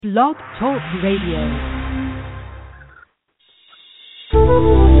Blog Talk Radio.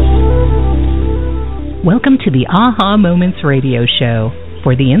 Welcome to the Aha Moments Radio Show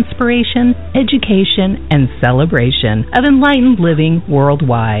for the inspiration, education, and celebration of enlightened living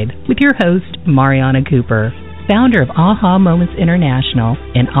worldwide with your host, Mariana Cooper, founder of Aha Moments International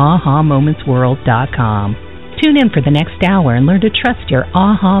and AhaMomentsWorld.com. Tune in for the next hour and learn to trust your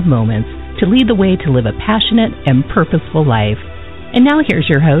Aha Moments to lead the way to live a passionate and purposeful life. And now here's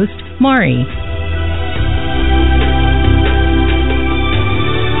your host, Mari.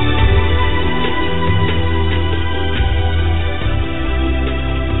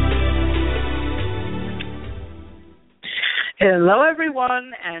 Hello,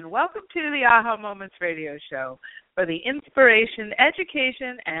 everyone, and welcome to the Aha Moments Radio Show for the inspiration,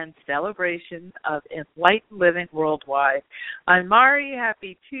 education, and celebration of enlightened living worldwide. I'm Mari.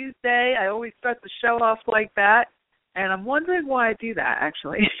 Happy Tuesday. I always start the show off like that, and I'm wondering why I do that,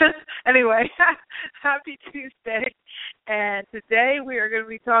 actually. Anyway, happy Tuesday, and today we are going to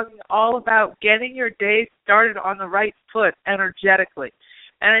be talking all about getting your day started on the right foot energetically.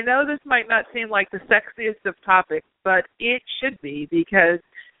 And I know this might not seem like the sexiest of topics, but it should be, because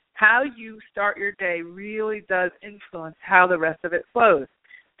how you start your day really does influence how the rest of it flows.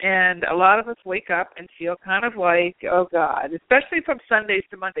 And a lot of us wake up and feel kind of like, oh, God, especially from Sundays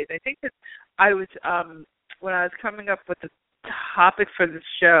to Mondays. I think that I was, when I was coming up with the topic for this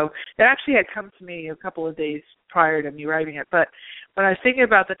show, it actually had come to me a couple of days prior to me writing it. But when I was thinking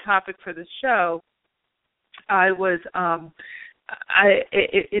about the topic for the show, I was I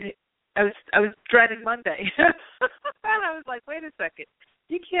was dreading Monday. And I was like, wait a second.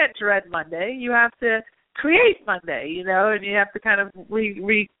 You can't dread Monday. You have to create Monday, and you have to kind of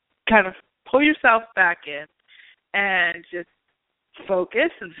kind of pull yourself back in and just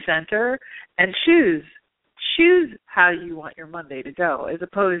focus and center and choose how you want your Monday to go, as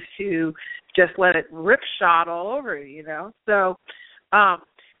opposed to just let it ripshod all over you, So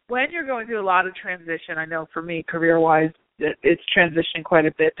when you're going through a lot of transition, I know for me, career-wise, it's transitioning quite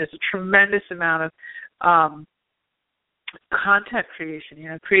a bit. There's a tremendous amount of content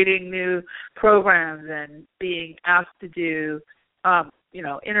creation, creating new programs and being asked to do,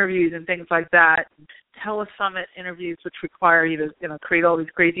 interviews and things like that, telesummit interviews, which require you to, create all these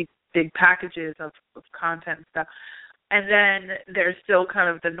crazy big packages of content and stuff. And then there's still kind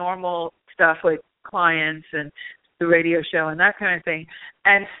of the normal stuff like clients and the radio show and that kind of thing.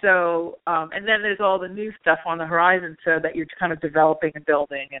 And so, and then there's all the new stuff on the horizon, so that you're kind of developing and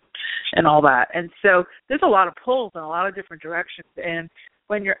building and all that. And so there's a lot of pulls in a lot of different directions. And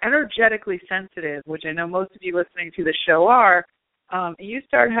when you're energetically sensitive, which I know most of you listening to the show are, you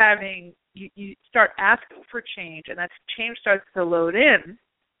start you start asking for change, and that change starts to load in.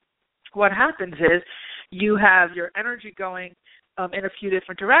 What happens is you have your energy going in a few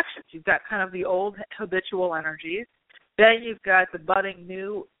different directions. You've got kind of the old habitual energies. Then you've got the budding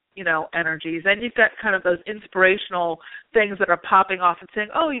new, energies. Then you've got kind of those inspirational things that are popping off and saying,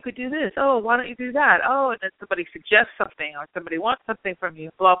 oh, you could do this. Oh, why don't you do that? Oh, and then somebody suggests something, or somebody wants something from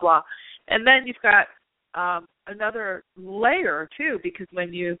you, blah, blah. And then you've got another layer, too, because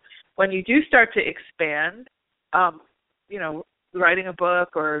when you do start to expand, writing a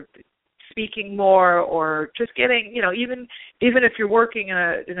book or speaking more, or just getting, even if you're working in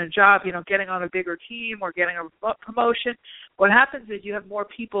a job, getting on a bigger team or getting a promotion, what happens is you have more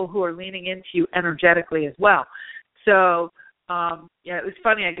people who are leaning into you energetically as well. So, it was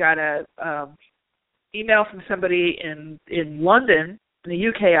funny. I got a email from somebody in London, in the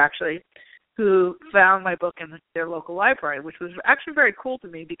UK actually, who found my book in their local library, which was actually very cool to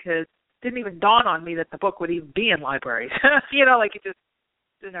me, because it didn't even dawn on me that the book would even be in libraries. It just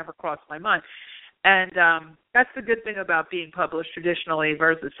never crossed my mind. And that's the good thing about being published traditionally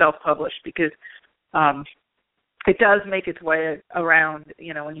versus self-published, because it does make its way around,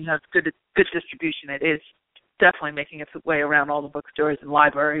 when you have good distribution. It is definitely making its way around all the bookstores and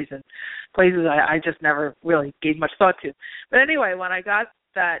libraries and places I just never really gave much thought to. But anyway, when I got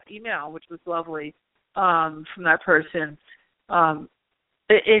that email, which was lovely, from that person,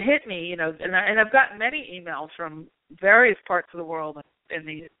 it hit me, and I've gotten many emails from various parts of the world, in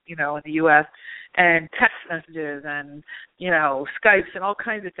the in the U.S., and text messages and Skypes and all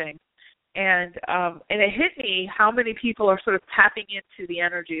kinds of things, and it hit me how many people are sort of tapping into the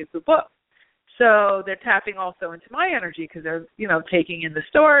energy of the book. So they're tapping also into my energy, because they're taking in the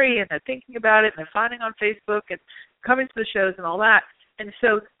story, and they're thinking about it, and they're finding on Facebook and coming to the shows and all that. And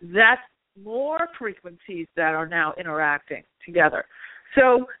so that's more frequencies that are now interacting together.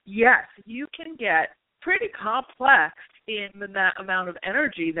 So yes, you can get pretty complex in the amount of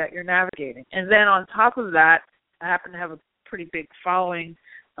energy that you're navigating. And then on top of that, I happen to have a pretty big following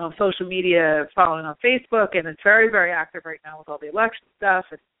social media, following on Facebook, and it's very, very active right now with all the election stuff.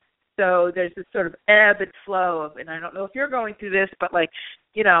 And so there's this sort of ebb and flow of, and I don't know if you're going through this, but like,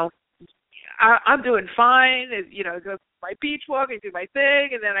 I'm doing fine. Go my beach walk, I do my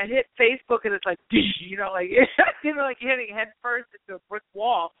thing, and then I hit Facebook, and it's like, like hitting head first into a brick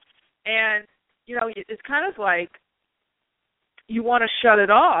wall. And, it's kind of like you want to shut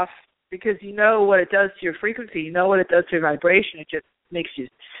it off because you know what it does to your frequency. You know what it does to your vibration. It just makes you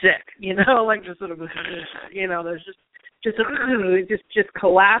sick, like just sort of, there's just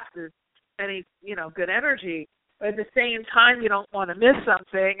collapses any, good energy. But at the same time, you don't want to miss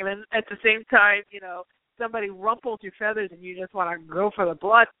something. And then at the same time, somebody rumples your feathers and you just want to go for the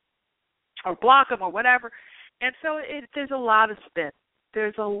blood or block them or whatever. And so there's a lot of spin.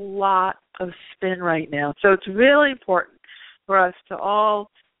 There's a lot of spin right now. So it's really important for us to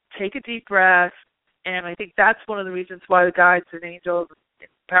all take a deep breath. And I think that's one of the reasons why the guides and angels and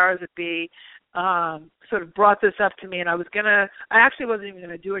powers that be sort of brought this up to me. And I actually wasn't even going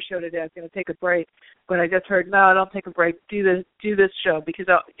to do a show today. I was going to take a break. But I just heard, no, don't take a break. Do this show because,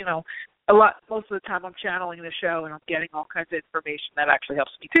 most of the time I'm channeling the show and I'm getting all kinds of information that actually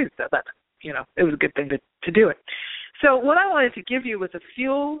helps me too. So that's, it was a good thing to do it. So what I wanted to give you was a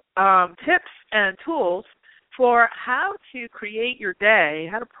few tips and tools for how to create your day,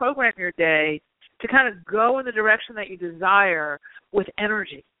 how to program your day to kind of go in the direction that you desire with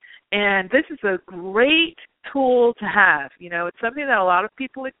energy. And this is a great tool to have. It's something that a lot of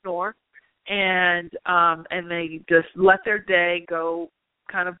people ignore, and they just let their day go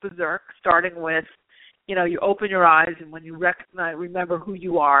kind of berserk, starting with, you open your eyes, and when you remember who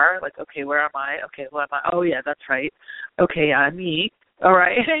you are, like, okay, where am I? Okay, what am I? Oh, yeah, that's right. Okay, I'm me. All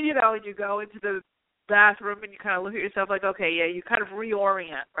right. And, and you go into the bathroom and you kind of look at yourself like, okay, yeah, you kind of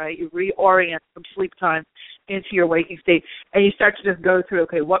reorient, right? You reorient from sleep time into your waking state, and you start to just go through,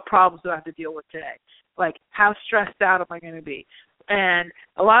 okay, what problems do I have to deal with today? Like, how stressed out am I going to be? And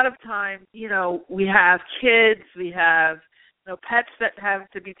a lot of times, we have kids, we have pets that have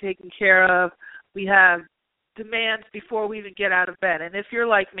to be taken care of, we have demands before we even get out of bed. And if you're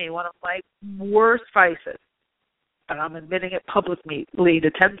like me, one of my worst vices, and I'm admitting it publicly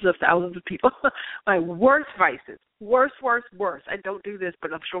to tens of thousands of people, my worst vices, worst, I don't do this,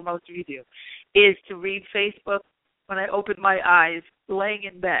 but I'm sure most of you do, is to read Facebook when I open my eyes laying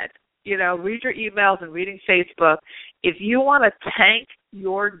in bed. Read your emails and reading Facebook. If you want to tank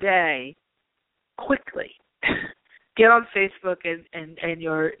your day quickly, get on Facebook and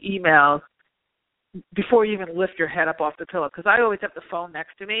your emails before you even lift your head up off the pillow, because I always have the phone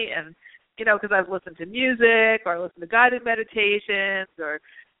next to me, and because I've listened to music or I listen to guided meditations or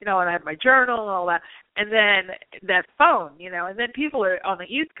and I have my journal and all that, and then that phone, and then people are on the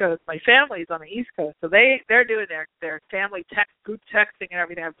East Coast. My family's on the East Coast, so they're doing their family group texting and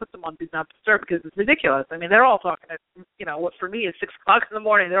everything. I put them on Do Not Disturb because it's ridiculous. I mean, they're all talking at what for me is 6 o'clock in the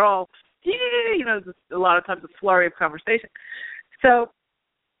morning. They're all a lot of times a flurry of conversation. So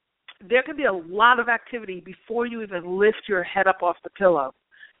there can be a lot of activity before you even lift your head up off the pillow,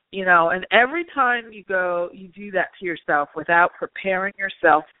 and every time you do that to yourself without preparing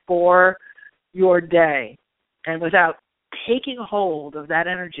yourself for your day and without taking hold of that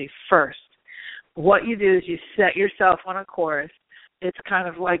energy first. What you do is you set yourself on a course. It's kind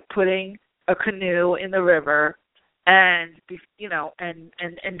of like putting a canoe in the river and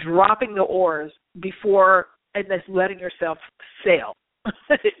dropping the oars before and just letting yourself sail.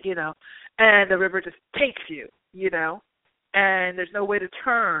 And the river just takes you, and there's no way to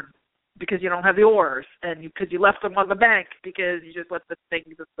turn because you don't have the oars and because you left them on the bank because you just let the thing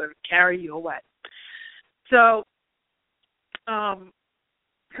just sort of carry you away. So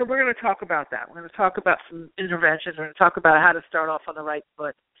we're going to talk about that. We're going to talk about some interventions. We're going to talk about how to start off on the right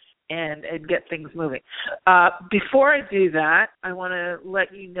foot and get things moving. Before I do that, I want to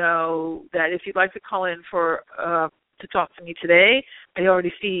let you know that if you'd like to call in to talk to me today, I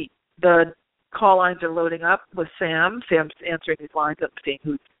already see the call lines are loading up with Sam. Sam's answering these lines. I'm seeing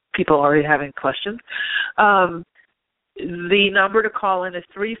who people are already having questions. The number to call in is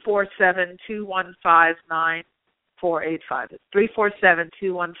 347-215-9485. It's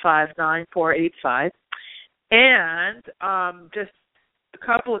 347-215-9485. And just a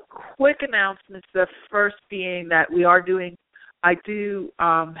couple of quick announcements. The first being that I do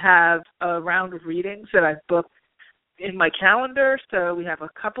have a round of readings that I've booked in my calendar, so we have a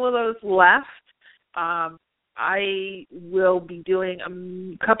couple of those left. I will be doing a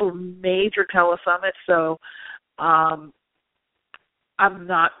couple of major telesummits, so I'm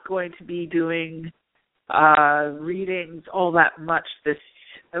not going to be doing readings all that much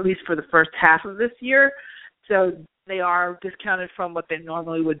at least for the first half of this year. So they are discounted from what they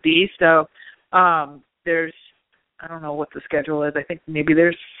normally would be. So there's, I don't know what the schedule is. I think maybe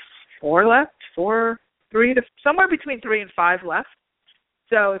there's 4 left, 3 to somewhere between 3 and 5 left.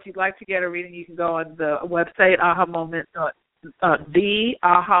 So if you'd like to get a reading, you can go on the website, Aha Moment,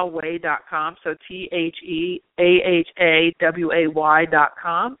 theahaway.com, so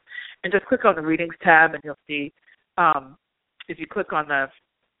TheAHAWay.com, and just click on the readings tab, and you'll see, if you click on the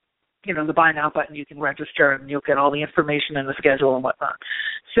Buy Now button, you can register, and you'll get all the information and the schedule and whatnot.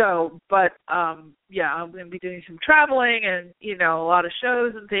 So, but, I'm going to be doing some traveling and, a lot of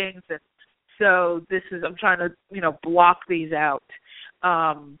shows and things, and so I'm trying to, block these out.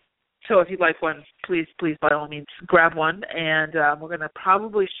 So if you'd like one, please, by all means, grab one. And we're going to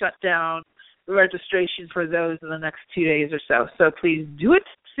probably shut down the registration for those in the next 2 days or so. So please do it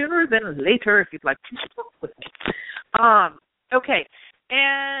sooner than later if you'd like to speak with me. Okay.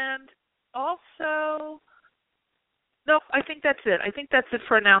 And also, nope, I think that's it. I think that's it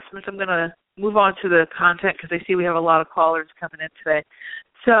for announcements. I'm going to move on to the content because I see we have a lot of callers coming in today.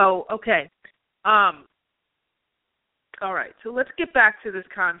 So, okay. All right, so let's get back to this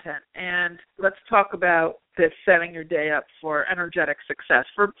content, and let's talk about this setting your day up for energetic success,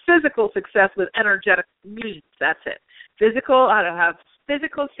 for physical success with energetic means. That's it. How to have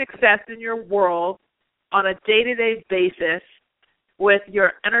physical success in your world on a day-to-day basis with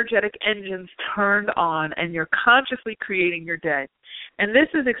your energetic engines turned on, and you're consciously creating your day. And this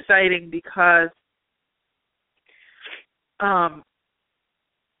is exciting because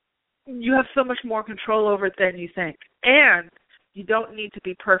you have so much more control over it than you think. And you don't need to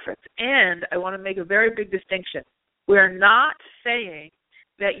be perfect. And I want to make a very big distinction. We're not saying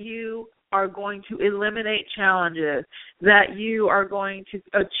that you are going to eliminate challenges, that you are going to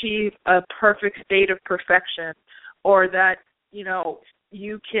achieve a perfect state of perfection, or that,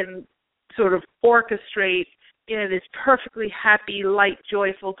 you can sort of orchestrate this perfectly happy, light,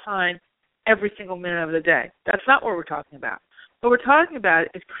 joyful time every single minute of the day. That's not what we're talking about. What we're talking about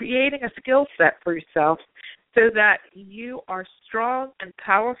is creating a skill set for yourself so that you are strong and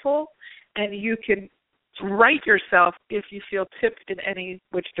powerful, and you can right yourself if you feel tipped in any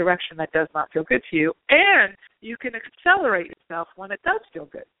which direction that does not feel good to you, and you can accelerate yourself when it does feel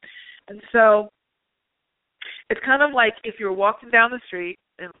good. And so it's kind of like if you're walking down the street,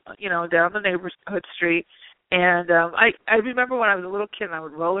 and down the neighborhood street, and I remember when I was a little kid and I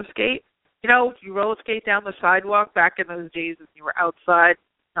would roller skate. You roller skate down the sidewalk back in those days when you were outside,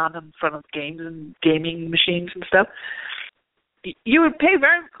 not in front of games and gaming machines and stuff. You would pay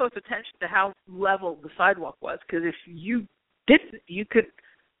very close attention to how level the sidewalk was, because if you didn't, you could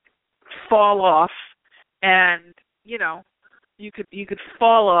fall off, and you could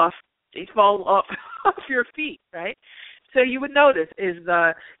fall off your feet, right? So you would notice is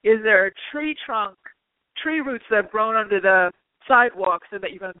there a tree roots that have grown under the sidewalk so that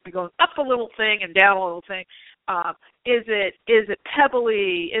you're going to be going up a little thing and down a little thing. Is it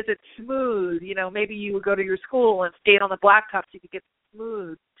pebbly? Is it smooth? Maybe you would go to your school and skate on the blacktop so you could get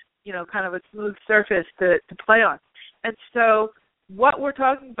smooth, kind of a smooth surface to play on. And so what we're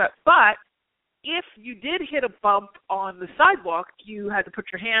talking about, but if you did hit a bump on the sidewalk, you had to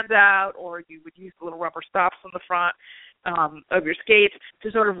put your hands out, or you would use the little rubber stops on the front of your skates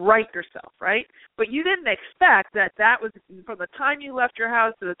to sort of right yourself, right? But you didn't expect that was from the time you left your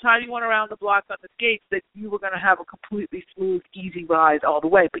house to the time you went around the block on the skates that you were going to have a completely smooth, easy ride all the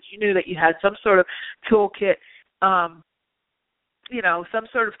way. But you knew that you had some sort of toolkit, some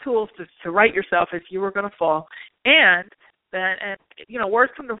sort of tools to right yourself if you were going to fall. And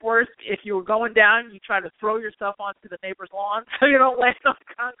worst come to worst, if you were going down, you try to throw yourself onto the neighbor's lawn so you don't land on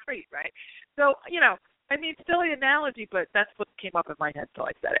concrete, right? So, silly analogy, but that's what came up in my head, so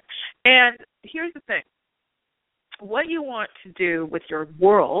I said it. And here's the thing. What you want to do with your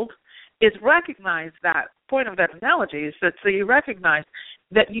world is recognize that point of that analogy is that so you recognize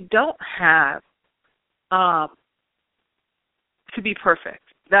that you don't have to be perfect,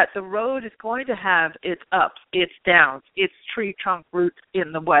 that the road is going to have its ups, its downs, its tree trunk roots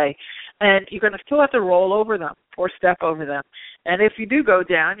in the way, and you're going to still have to roll over them or step over them. And if you do go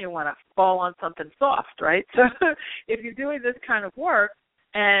down, you want to fall on something soft, right? So if you're doing this kind of work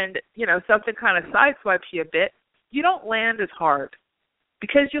and, something kind of sideswipes you a bit, you don't land as hard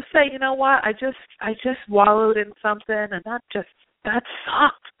because you'll say, you know what, I just wallowed in something and that sucked,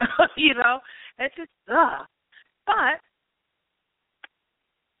 it's just, But,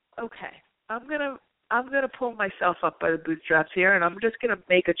 okay, I'm gonna pull myself up by the bootstraps here, and I'm just gonna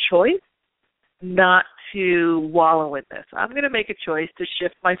make a choice not to wallow in this. I'm gonna make a choice to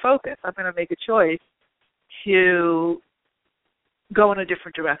shift my focus. I'm gonna make a choice to go in a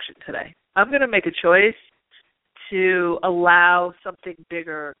different direction today. I'm gonna make a choice to allow something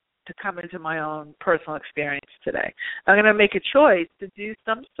bigger to come into my own personal experience today. I'm going to make a choice to do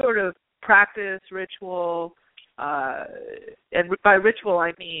some sort of practice, ritual, and by ritual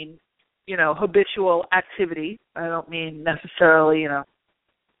I mean, habitual activity. I don't mean necessarily,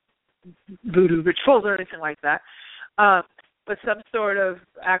 voodoo rituals or anything like that, but some sort of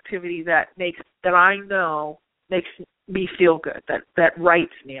activity that I know makes me feel good, that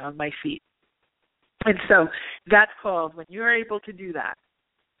rights me on my feet. And so that's called, when you're able to do that,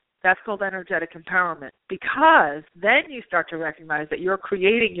 that's called energetic empowerment, because then you start to recognize that you're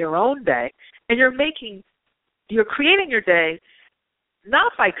creating your own day, and you're creating your day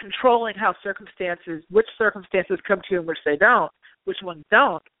not by controlling which circumstances come to you and which they don't, which ones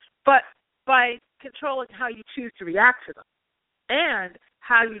don't, but by controlling how you choose to react to them and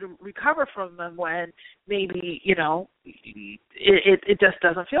how you recover from them when maybe, it just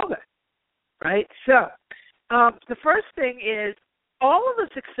doesn't feel good, right? So the first thing is, all of the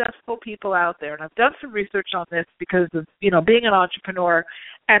successful people out there, and I've done some research on this because of, being an entrepreneur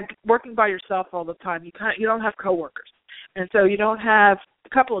and working by yourself all the time, you don't have coworkers. And so you don't have a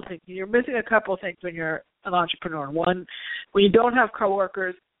couple of things. You're missing a couple of things when you're an entrepreneur. One, when you don't have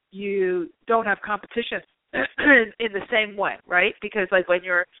coworkers, you don't have competition in the same way, right? Because like when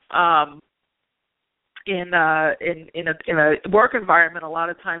you're in a work environment, a lot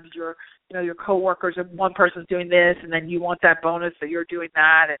of times your coworkers, and one person's doing this, and then you want that bonus, so you're doing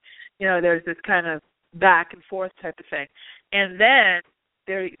that, and there's this kind of back and forth type of thing. And then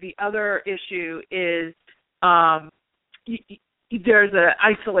the other issue is there's an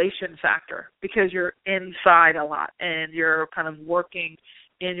isolation factor because you're inside a lot and you're kind of working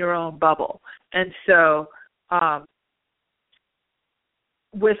in your own bubble. And so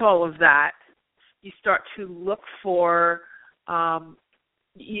with all of that, you start to look for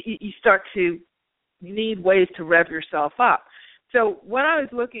you start to need ways to rev yourself up. So when I was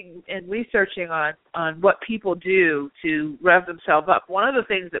looking and researching on what people do to rev themselves up, one of the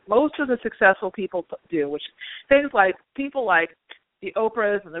things that most of the successful people do, which things like people like the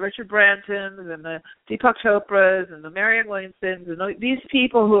Oprahs and the Richard Bransons and the Deepak Chopras and the Marianne Williamsons and these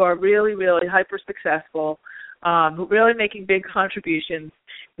people who are really, really hyper successful, who really making big contributions,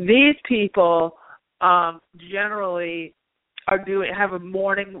 these people generally have a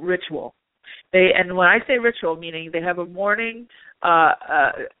morning ritual. And when I say ritual, meaning they have a morning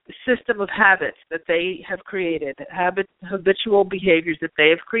system of habits that they have created, habitual behaviors that they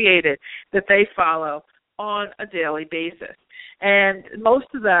have created, that they follow on a daily basis. And most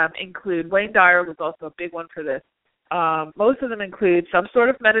of them include, Wayne Dyer was also a big one for this, most of them include some sort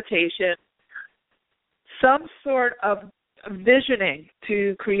of meditation, some sort of visioning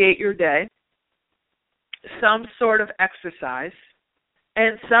to create your day, some sort of exercise,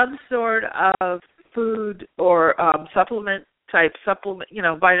 and some sort of food or vitamin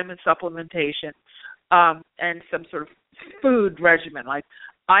supplementation, and some sort of food regimen. Like,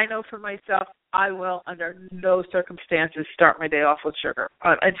 I know for myself, I will under no circumstances start my day off with sugar.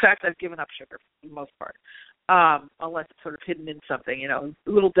 In fact, I've given up sugar for the most part, unless it's sort of hidden in something, a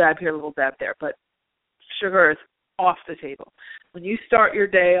little dab here, a little dab there. But sugar is off the table. When you start your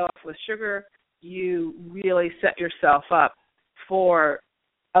day off with sugar, you really set yourself up for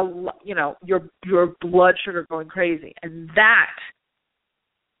your blood sugar going crazy, and that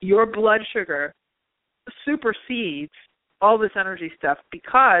your blood sugar supersedes all this energy stuff,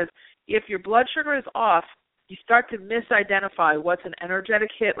 because if your blood sugar is off, you start to misidentify what's an energetic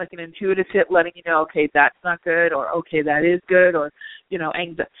hit, like an intuitive hit, letting you know, okay, that's not good, or okay, that is good, or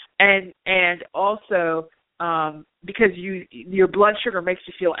and also because your blood sugar makes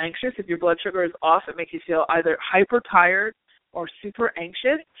you feel anxious. If your blood sugar is off, it makes you feel either hyper tired or super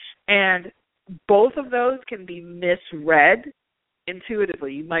anxious, and both of those can be misread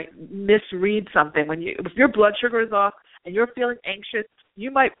intuitively. You might misread something if your blood sugar is off and you're feeling anxious.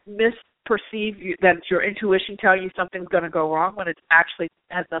 You might misperceive that it's your intuition telling you something's going to go wrong, when it actually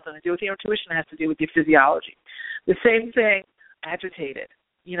has nothing to do with your intuition. It has to do with your physiology. The same thing, agitated.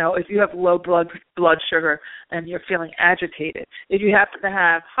 If you have low blood sugar and you're feeling agitated, if you happen to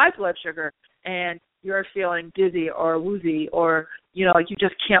have high blood sugar and you're feeling dizzy or woozy, or like you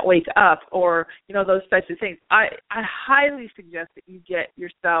just can't wake up, or those types of things, I highly suggest that you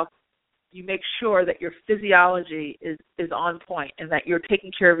make sure that your physiology is on point, and that you're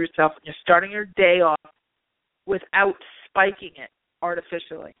taking care of yourself and you're starting your day off without spiking it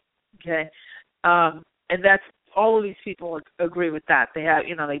artificially. Okay, and that's all of these people agree with that. They have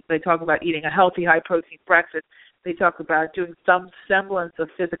they talk about eating a healthy, high protein breakfast, They talk about doing some semblance of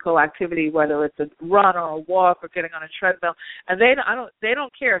physical activity, whether it's a run or a walk or getting on a treadmill. And they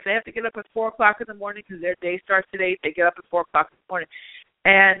don't care if they have to get up at 4:00 in the morning because their day starts at 8. They get up at 4:00 in the morning,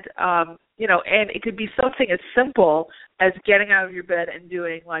 and and it could be something as simple as getting out of your bed and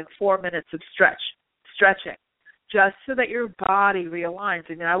doing like 4 minutes of stretching, just so that your body realigns.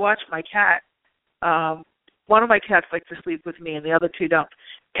 I mean, I watch my cat. One of my cats likes to sleep with me, and the other two don't.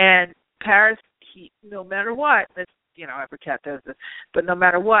 And Paris, no matter what, every cat does this, but no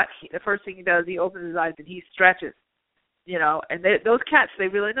matter what, the first thing he does, he opens his eyes and he stretches. And those cats, they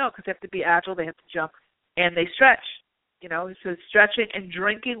really know because they have to be agile, they have to jump, and they stretch. So stretching and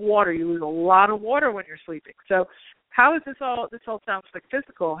drinking water. You lose a lot of water when you're sleeping. So how is this all? This all sounds like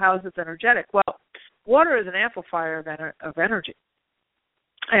physical. How is this energetic? Well, water is an amplifier of energy,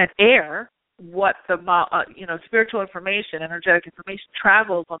 and air. What the spiritual information, energetic information,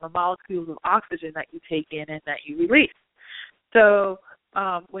 travels on the molecules of oxygen that you take in and that you release. So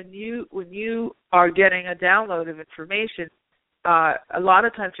when you are getting a download of information, a lot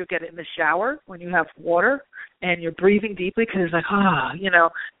of times you'll get it in the shower when you have water and you're breathing deeply because it's like,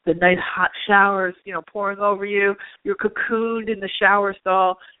 the nice hot showers, pouring over you. You're cocooned in the shower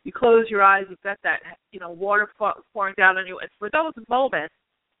stall. You close your eyes. You've got that, water pouring down on you. And for those moments,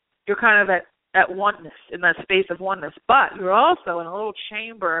 you're kind of at oneness, in that space of oneness. But you're also in a little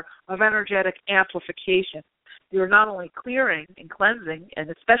chamber of energetic amplification. You're not only clearing and cleansing, and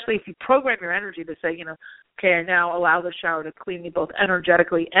especially if you program your energy to say, okay, I now allow the shower to clean me both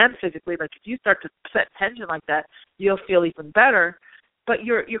energetically and physically. Like if you start to set tension like that, you'll feel even better. But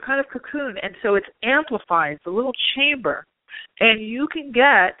you're kind of cocooned, and so it's amplifying. It's a little chamber. And you can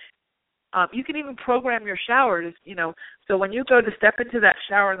you can even program your shower to, so when you go to step into that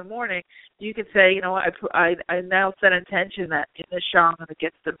shower in the morning, you can say, I now set intention that in this shower I'm going to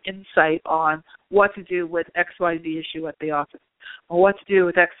get some insight on what to do with XYZ issue at the office, or what to do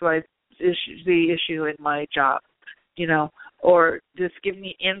with XYZ issue in my job, or just give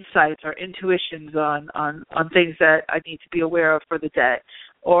me insights or intuitions on things that I need to be aware of for the day,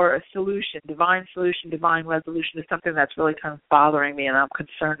 or a solution, divine resolution to something that's really kind of bothering me and I'm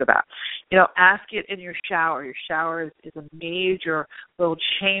concerned about. Ask it in your shower. Your shower is a major little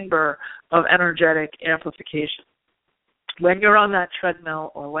chamber of energetic amplification. When you're on that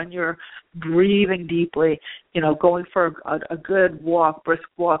treadmill or when you're breathing deeply, going for a good walk, brisk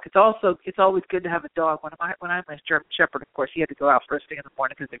walk. It's always good to have a dog. When I had my German Shepherd, of course, he had to go out first thing in the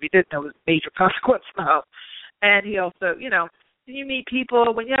morning because if he didn't, there was major consequence now. And he also, you meet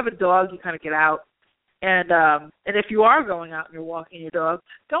people. When you have a dog, you kind of get out. And if you are going out and you're walking your dog,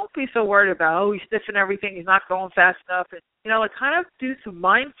 don't be so worried about, he's stiffing everything, he's not going fast enough. And, kind of do some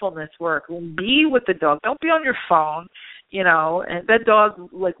mindfulness work. Be with the dog. Don't be on your phone, and that dog,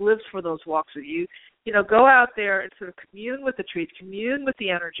 lives for those walks with you. Go out there and sort of commune with the trees, commune with the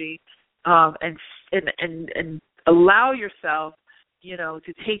energy, and allow yourself,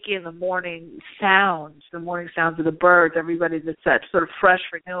 to take in the morning sounds of the birds, everybody, that's that sort of fresh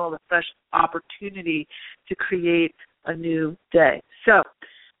renewal, the fresh opportunity to create a new day. So,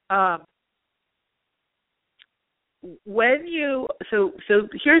 so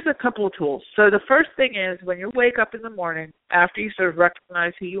here's a couple of tools. So the first thing is when you wake up in the morning, after you sort of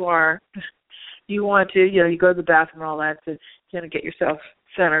recognize who you are, you want to, you go to the bathroom and all that to kind of get yourself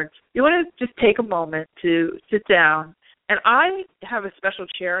centered. You want to just take a moment to sit down. And I have a special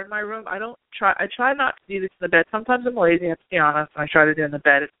chair in my room. I try not to do this in the bed. Sometimes I'm lazy, I have to be honest, and I try to do it in the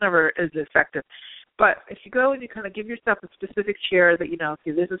bed. It's never as effective. But if you go and you kind of give yourself a specific chair that,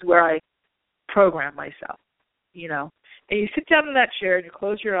 okay, this is where I program myself, and you sit down in that chair and you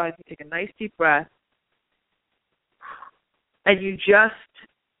close your eyes and take a nice deep breath, and you just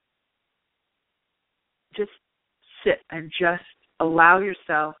sit and just allow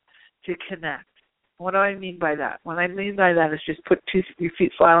yourself to connect. What do I mean by that? What I mean by that is just put your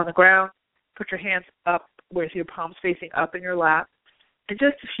feet flat on the ground, put your hands up with your palms facing up in your lap, and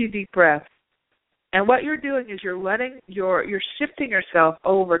just a few deep breaths. And what you're doing is you're shifting yourself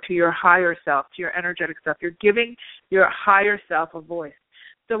over to your higher self, to your energetic self. You're giving your higher self a voice.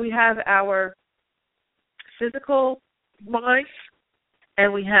 So we have our physical mind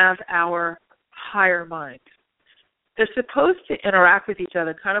and we have our higher mind. They're supposed to interact with each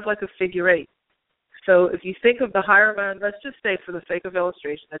other, kind of like a figure eight. So if you think of the higher mind, let's just say for the sake of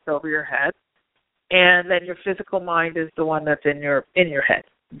illustration, it's over your head, and then your physical mind is the one that's in your head,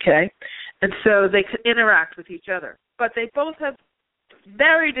 okay? And so they can interact with each other. But they both have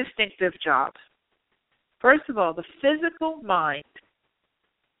very distinctive jobs. First of all, the physical mind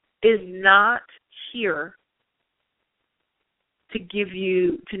is not here to give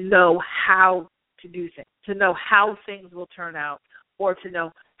you, to know how to do things. to know how things will turn out, or to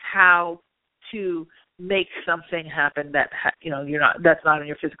know how to make something happen that that's not in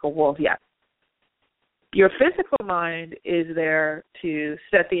your physical world yet. Your physical mind is there to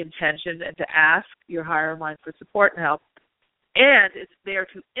set the intention and to ask your higher mind for support and help, and it's there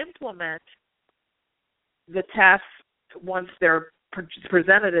to implement the tasks once they're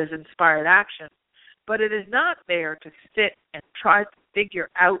presented as inspired action. But it is not there to sit and try to figure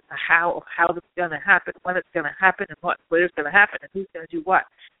out how it's going to happen, when it's going to happen, and where it's going to happen, and who's going to do what.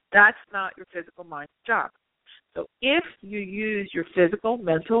 That's not your physical mind's job. So if you use your physical,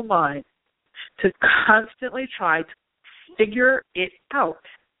 mental mind to constantly try to figure it out,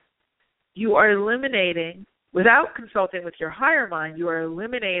 you are eliminating, without consulting with your higher mind, you are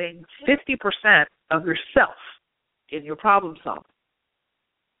eliminating 50% of yourself in your problem solving.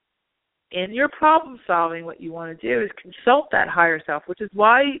 In your problem solving, what you want to do is consult that higher self, which is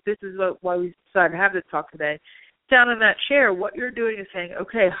why why we decided to have this talk today. Down in that chair, what you're doing is saying,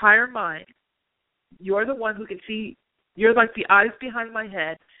 okay, higher mind, you're the one who can see, you're like the eyes behind my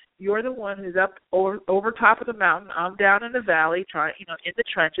head. You're the one who's up over top of the mountain. I'm down in the valley, in the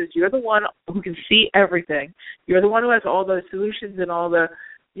trenches. You're the one who can see everything. You're the one who has all those solutions and all the,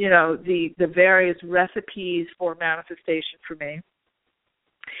 the various recipes for manifestation for me.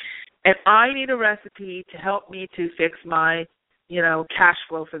 And I need a recipe to help me to fix my, cash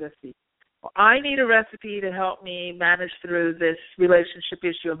flow for this week. Or I need a recipe to help me manage through this relationship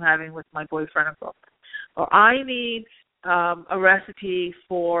issue I'm having with my boyfriend or girlfriend. Or I need a recipe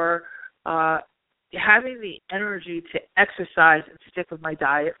for having the energy to exercise and stick with my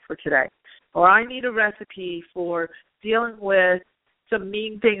diet for today. Or I need a recipe for dealing with some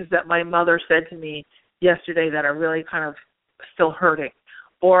mean things that my mother said to me yesterday that are really kind of still hurting.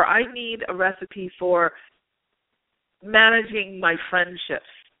 Or I need a recipe for managing my friendships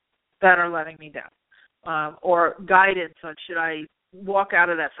that are letting me down. Or guidance on should I walk out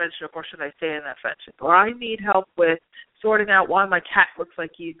of that friendship or should I stay in that friendship. Or I need help with sorting out why my cat looks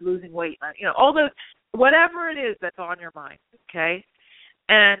like he's losing weight. All those, whatever it is that's on your mind, okay?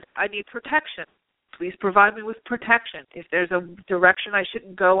 And I need protection. Please provide me with protection. If there's a direction I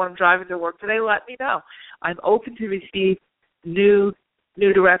shouldn't go when I'm driving to work today, let me know. I'm open to receive new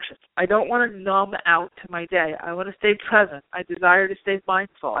directions. I don't want to numb out to my day. I want to stay present. I desire to stay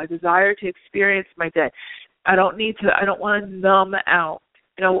mindful. I desire to experience my day. I don't want to numb out.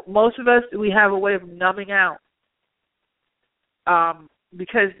 Most of us, we have a way of numbing out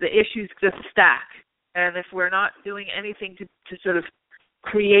because the issues just stack. And if we're not doing anything to sort of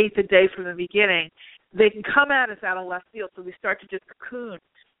create the day from the beginning, they can come at us out of left field. So we start to just cocoon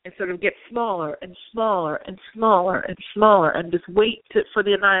and sort of get smaller and smaller and smaller and smaller and just wait for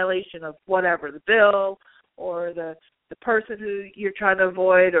the annihilation of whatever, the bill or the person who you're trying to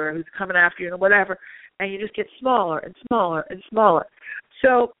avoid or who's coming after you or whatever, and you just get smaller and smaller and smaller.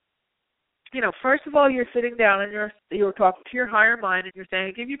 So, first of all, you're sitting down and you're talking to your higher mind and you're saying,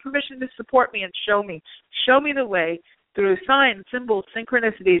 I give you permission to support me and show me the way through signs, symbols,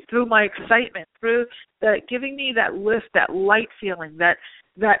 synchronicities, through my excitement, through giving me that lift, that light feeling, that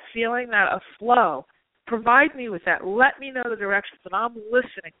feeling, that a flow. Provide me with that. Let me know the directions, and I'm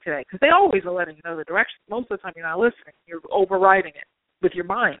listening today. Because they always are letting you know the directions. Most of the time you're not listening. You're overriding it with your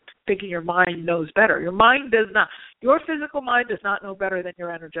mind, thinking your mind knows better. Your mind does not. Your physical mind does not know better than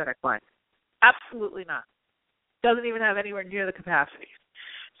your energetic mind. Absolutely not. Doesn't even have anywhere near the capacity.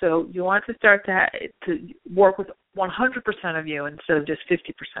 So you want to start to work with 100% of you instead of just 50%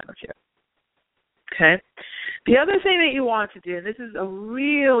 of you. Okay? The other thing that you want to do, and this is a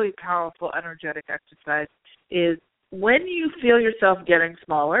really powerful energetic exercise, is when you feel yourself getting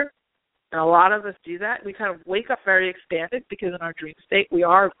smaller, and a lot of us do that, we kind of wake up very expanded because in our dream state we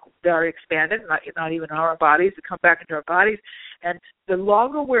are very expanded, not even our bodies. We come back into our bodies, and the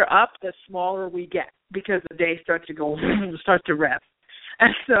longer we're up, the smaller we get because the day starts to rev.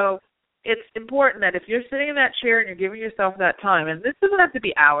 And so it's important that if you're sitting in that chair and you're giving yourself that time, and this doesn't have to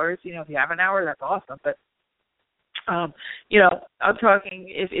be hours, if you have an hour, that's awesome, but I'm talking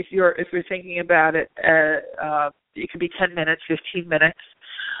if you're thinking about it, it could be 10 minutes, 15 minutes.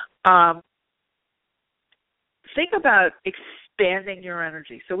 Think about expanding your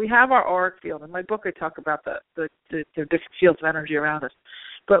energy. So we have our auric field. In my book, I talk about the different fields of energy around us.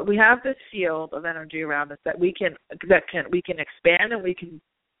 But we have this field of energy around us that we can expand and we can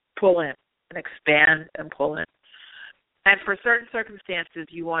pull in and expand and pull in. And for certain circumstances,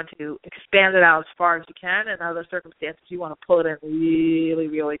 you want to expand it out as far as you can, and other circumstances, you want to pull it in really,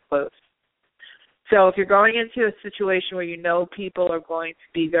 really close. So if you're going into a situation where people are going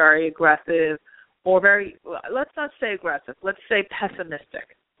to be very aggressive or let's not say aggressive, let's say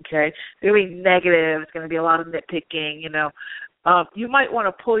pessimistic, okay? It's going to be negative. It's going to be a lot of nitpicking, You might want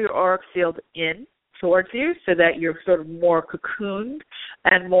to pull your auric field in towards you so that you're sort of more cocooned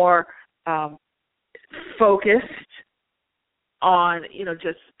and more focused on,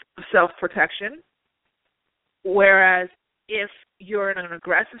 just self-protection. Whereas if you're in an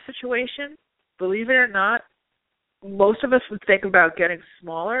aggressive situation, believe it or not, most of us would think about getting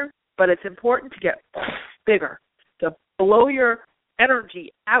smaller, but it's important to get bigger, to blow your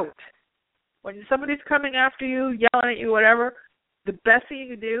energy out. When somebody's coming after you, yelling at you, whatever, the best thing you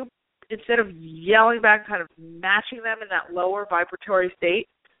can do, instead of yelling back, kind of matching them in that lower vibratory state,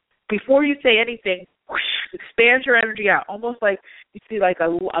 before you say anything, whoosh, expand your energy out, almost like you see like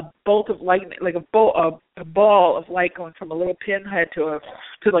a bolt of lightning, like a ball of light going from a little pinhead to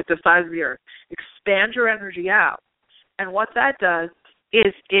like the size of the earth. Expand your energy out, and what that does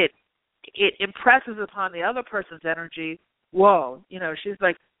is it impresses upon the other person's energy. Whoa, she's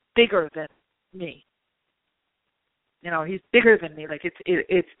like bigger than me. He's bigger than me. Like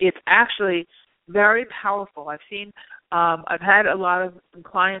it's actually very powerful. I've had a lot of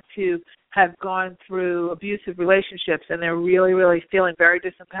clients who have gone through abusive relationships, and they're really, really feeling very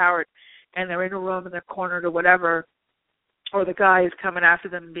disempowered, and they're in a room and they're cornered or whatever, or the guy is coming after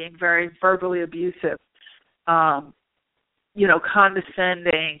them being very verbally abusive,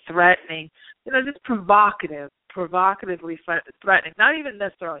 condescending, threatening, just provocatively threatening, not even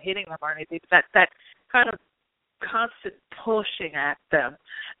necessarily hitting them or anything, but that kind of constant pushing at them.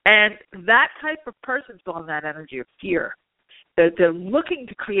 And that type of person's on that energy of fear. They're looking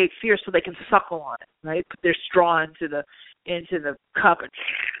to create fear so they can suckle on it, right? Put their straw into the cup and,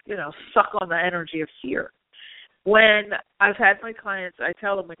 suck on the energy of fear. When I've had my clients, I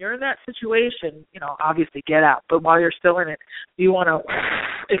tell them, when you're in that situation, obviously get out. But while you're still in it, you want to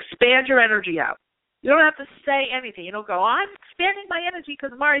expand your energy out. You don't have to say anything. You don't go, I'm expanding my energy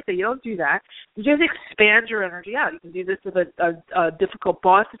because Mari said. You don't do that. You just expand your energy out. You can do this with a difficult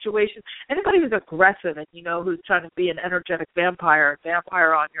boss situation. Anybody who's aggressive and who's trying to be an energetic vampire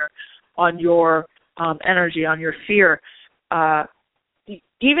on your energy, on your fear.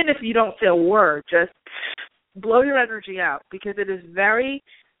 Even if you don't say a word, just blow your energy out, because it is very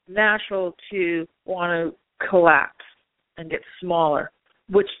natural to want to collapse and get smaller,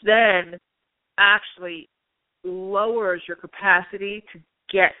 which then actually lowers your capacity to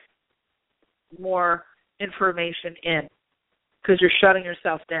get more information in, because you're shutting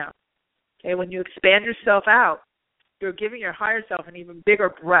yourself down. Okay, when you expand yourself out, you're giving your higher self an even bigger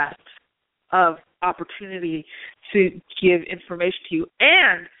breadth of opportunity to give information to you.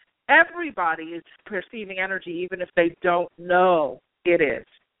 And everybody is perceiving energy, even if they don't know it is.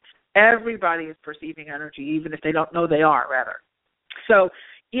 Everybody is perceiving energy, even if they don't know they are, rather. So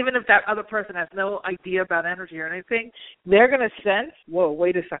even if that other person has no idea about energy or anything, they're going to sense, whoa,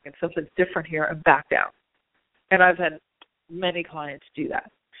 wait a second, something's different here, and back down. And I've had many clients do that.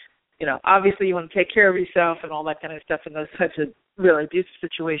 Obviously you want to take care of yourself and all that kind of stuff in those types of really abusive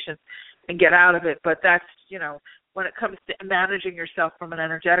situations and get out of it. But that's, when it comes to managing yourself from an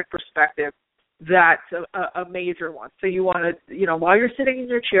energetic perspective, that's a major one. So you want to, while you're sitting in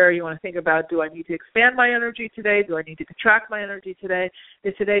your chair, you want to think about, do I need to expand my energy today? Do I need to contract my energy today?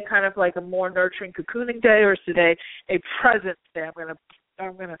 Is today kind of like a more nurturing, cocooning day, or is today a presence day? I'm going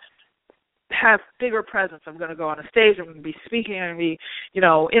to have bigger presence. I'm going to go on a stage. I'm going to be speaking. I'm going to be,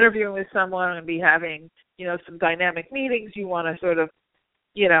 interviewing with someone. I'm going to be having, some dynamic meetings. You want to sort of,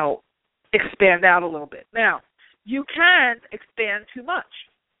 expand out a little bit. Now, you can expand too much.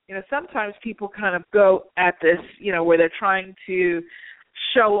 Sometimes people kind of go at this, where they're trying to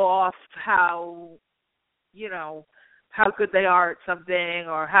show off how good they are at something,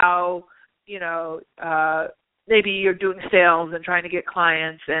 or how, maybe you're doing sales and trying to get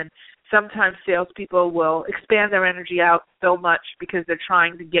clients, and sometimes salespeople will expand their energy out so much because they're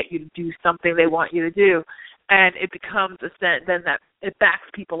trying to get you to do something they want you to do, and it becomes then that it backs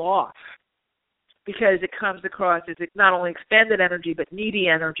people off, because it comes across as not only expanded energy, but needy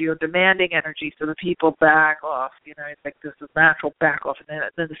energy or demanding energy, so the people back off. It's like this is natural back off, and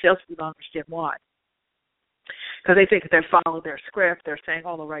then the salespeople don't understand why. Because they think if they follow their script, they're saying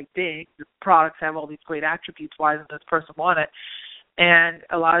all the right things, the products have all these great attributes, why doesn't this person want it? And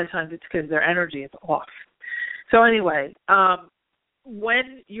a lot of times it's because their energy is off. So anyway,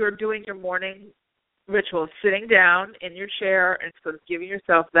 when you're doing your morning ritual, sitting down in your chair and sort of giving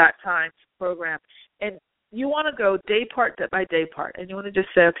yourself that time to program, and you want to go day part by day part, and you want to just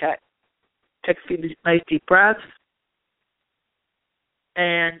say, okay, take a few nice deep breaths,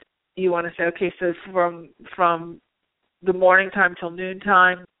 and you want to say, okay, so from the morning time till noon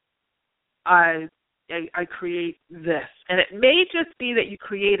time, I I create this. And it may just be that you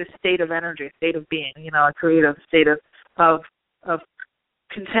create a state of energy, a state of being. I create a state of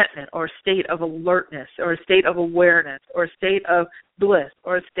contentment, or a state of alertness, or a state of awareness, or a state of bliss,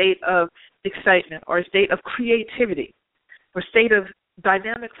 or a state of excitement, or a state of creativity, or a state of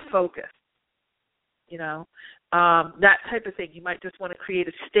dynamic focus. That type of thing. You might just want to create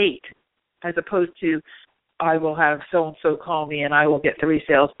a state, as opposed to, I will have so-and-so call me and I will get 3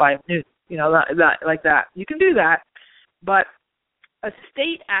 sales by noon, like that. You can do that, but a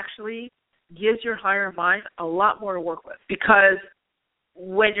state actually gives your higher mind a lot more to work with, because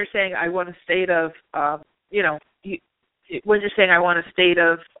when you're saying, I want a state of, when you're saying, I want a state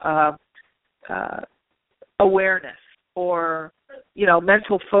of awareness, or,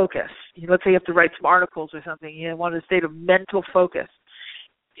 mental focus. Let's say you have to write some articles or something. You want a state of mental focus.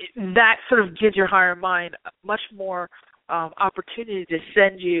 That sort of gives your higher mind much more opportunity to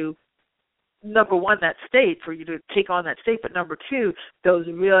send you, number one, that state, for you to take on that state, but number two, those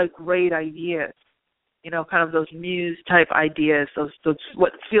really great ideas, kind of those muse-type ideas, those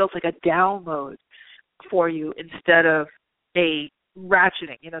what feels like a download for you instead of a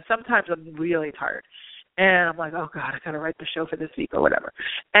ratcheting. Sometimes I'm really tired, and I'm like, oh, God, I got to write the show for this week or whatever.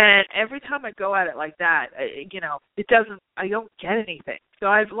 And every time I go at it like that, I don't get anything. So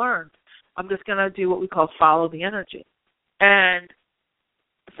I've learned I'm just going to do what we call follow the energy. And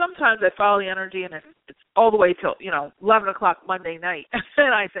sometimes I follow the energy, and it's all the way till, 11 o'clock Monday night.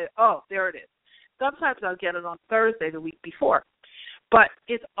 And I say, oh, there it is. Sometimes I'll get it on Thursday the week before. But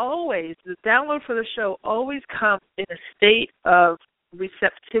it's always, the download for the show always comes in a state of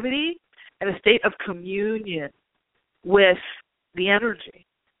receptivity and a state of communion with the energy.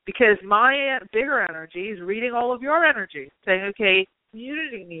 Because my bigger energy is reading all of your energy, saying, okay,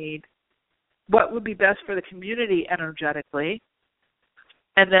 community need, what would be best for the community energetically,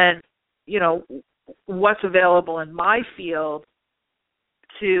 and then, what's available in my field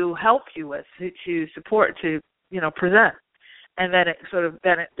to help you with, to support, to, present. And then it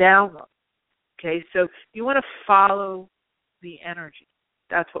downloads. Okay, so you want to follow the energy.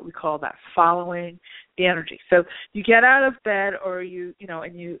 That's what we call that, following the energy. So you get out of bed, or you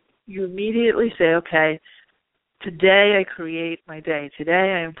immediately say, okay, today I create my day.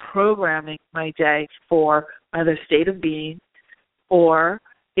 Today I am programming my day for either state of being, or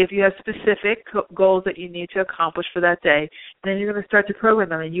if you have specific goals that you need to accomplish for that day, then you're going to start to program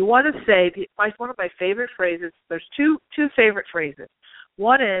them. And you want to say, one of my favorite phrases, there's two favorite phrases.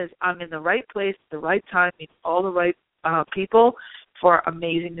 One is, I'm in the right place at the right time, meeting all the right people for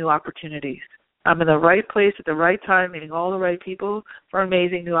amazing new opportunities. I'm in the right place at the right time, meeting all the right people for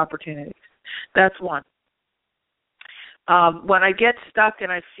amazing new opportunities. That's one. When I get stuck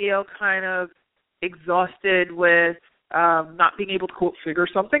and I feel kind of exhausted with not being able to, quote, figure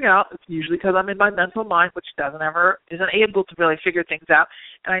something out, it's usually because I'm in my mental mind, which isn't able to really figure things out,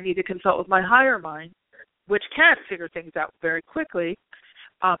 and I need to consult with my higher mind, which can figure things out very quickly,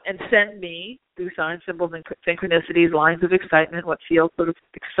 and send me, through signs, symbols, and synchronicities, lines of excitement, what feels sort of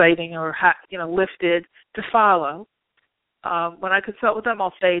exciting or lifted to follow. When I consult with them,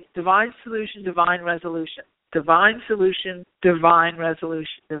 I'll say, divine solution, divine resolution. Divine solution, divine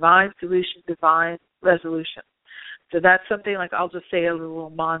resolution. Divine solution, divine resolution. So that's something like, I'll just say a little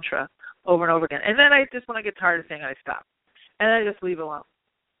mantra over and over again. And then when I get tired of saying it, I stop. And I just leave it alone.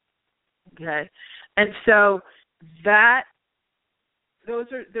 Okay? And so those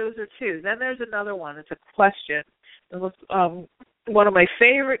are two. Then there's another one. It's a question. It was one of my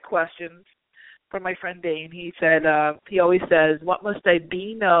favorite questions from my friend Dane. He said, he always says, what must I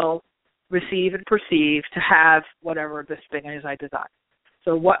be, know, receive, and perceive to have whatever this thing is I desire?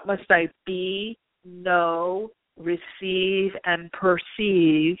 So what must I be, know, receive, and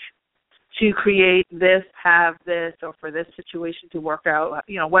perceive to create this, have this, or for this situation to work out?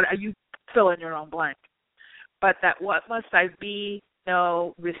 What you fill in your own blank. But that what must I be,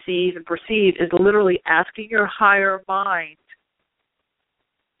 know, receive, and perceive is literally asking your higher mind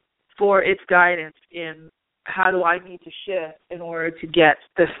for its guidance in how do I need to shift in order to get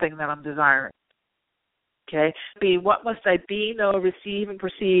this thing that I'm desiring. Okay? What must I be, know, receive, and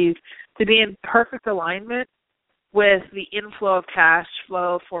perceive to be in perfect alignment with the inflow of cash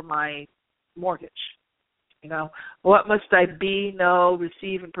flow for my mortgage? What must I be, know,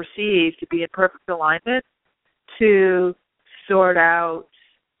 receive, and perceive to be in perfect alignment to sort out,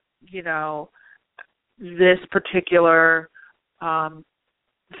 this particular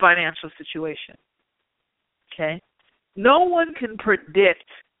financial situation? Okay? No one can predict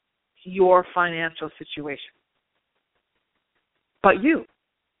your financial situation but you.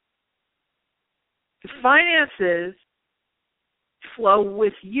 The finances flow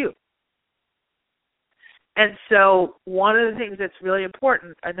with you. And so one of the things that's really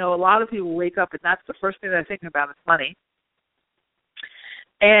important, I know a lot of people wake up and that's the first thing they're thinking about is money.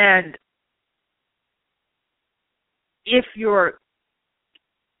 And if you're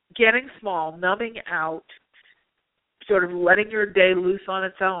getting small, numbing out, sort of letting your day loose on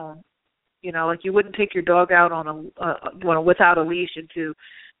its own, like you wouldn't take your dog out on without a leash into,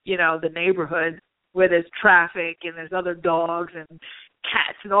 the neighborhood where there's traffic and there's other dogs and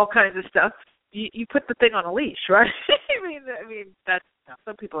cats and all kinds of stuff. You put the thing on a leash, right? I mean that's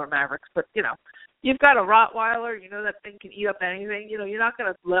some people are mavericks, but you've got a Rottweiler. That thing can eat up anything. You're not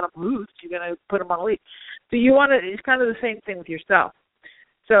going to let them loose. You're going to put them on a leash. So you want to. It's kind of the same thing with yourself.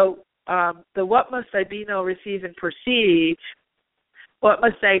 So the what must I be, know, receive, and perceive. What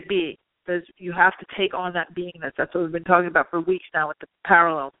must I be? Because you have to take on that beingness. That's what we've been talking about for weeks now with the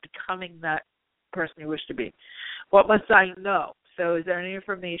parallels, becoming that person you wish to be. What must I know? So is there any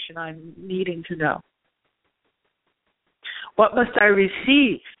information I'm needing to know? What must I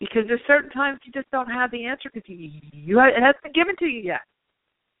receive? Because there's certain times you just don't have the answer because it hasn't been given to you yet.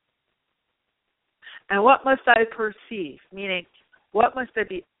 And what must I perceive? Meaning, what must I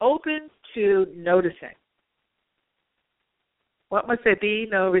be open to noticing? What must I be,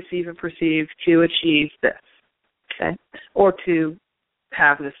 know, receive, and perceive to achieve this? Okay? Or to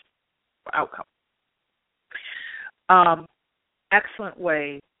have this outcome. Excellent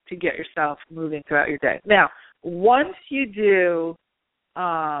way to get yourself moving throughout your day. Now, once you do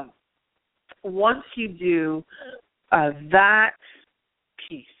that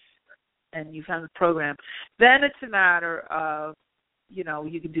piece and you found the program, then it's a matter of, you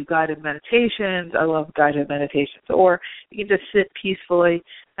can do guided meditations. I love guided meditations. Or you can just sit peacefully,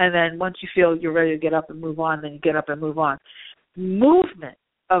 and then once you feel you're ready to get up and move on, then you get up and move on. Movement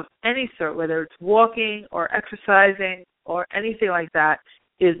of any sort, whether it's walking or exercising or anything like that,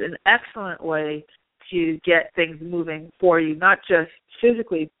 is an excellent way to get things moving for you, not just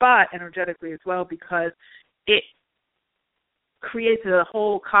physically, but energetically as well, because it creates a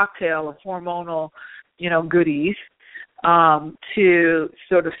whole cocktail of hormonal, goodies to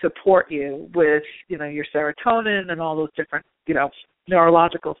sort of support you with, your serotonin and all those different,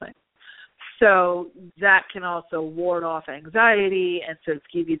 neurological things. So that can also ward off anxiety and sort of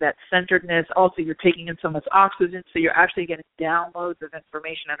give you that centeredness. Also, you're taking in so much oxygen, so you're actually getting downloads of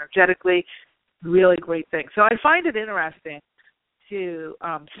information energetically. Really great thing. So I find it interesting to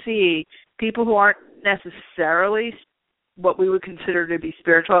see people who aren't necessarily what we would consider to be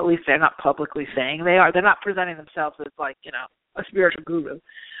spiritual. At least they're not publicly saying they are. They're not presenting themselves as like, a spiritual guru.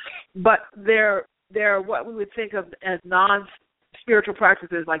 But they're what we would think of as non-spiritual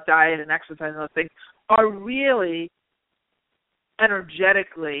practices like diet and exercise and those things are really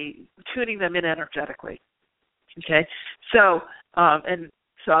energetically, tuning them in energetically. Okay? So,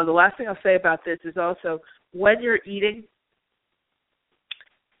 so the last thing I'll say about this is also when you're eating,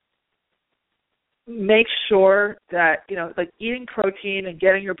 make sure that, like eating protein and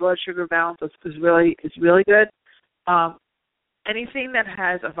getting your blood sugar balanced is really good. Anything that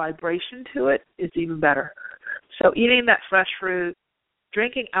has a vibration to it is even better. So eating that fresh fruit,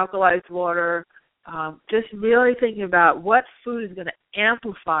 drinking alkalized water, just really thinking about what food is going to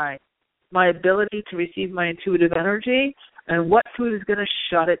amplify my ability to receive my intuitive energy and what food is going to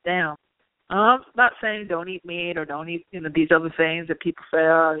shut it down. I'm not saying don't eat meat or don't eat, these other things that people say,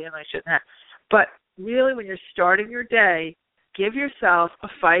 I shouldn't have. But really, when you're starting your day, give yourself a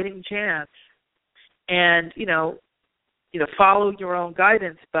fighting chance and, follow your own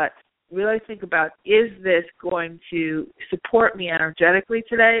guidance, but really think about, is this going to support me energetically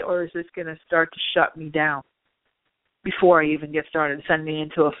today, or is this going to start to shut me down before I even get started, send me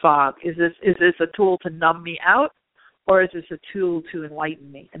into a fog? Is this a tool to numb me out, or is this a tool to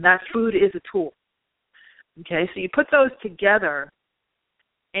enlighten me? And that food is a tool. Okay, so you put those together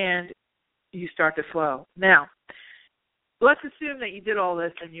and you start to flow. Now, let's assume that you did all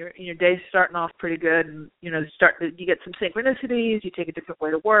this and your day's starting off pretty good, and you get some synchronicities. You take a different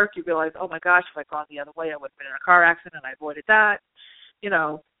way to work. You realize, oh my gosh, if I'd gone the other way, I would have been in a car accident. I avoided that.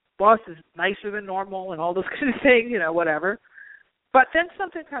 Boss is nicer than normal and all those kind of things. Whatever. But then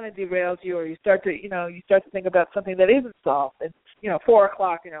something kind of derails you, or you start to think about something that isn't solved. It's 4:00,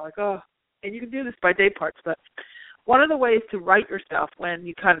 like, oh, and you can do this by day parts, but one of the ways to right yourself when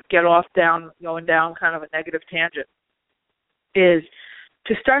you kind of get going down kind of a negative tangent is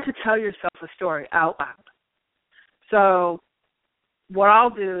to start to tell yourself a story out loud. So what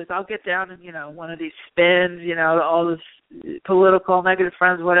I'll do is I'll get down in, one of these spins, all this political, negative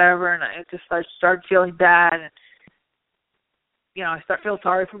friends, whatever, and I start feeling bad, and, I start feeling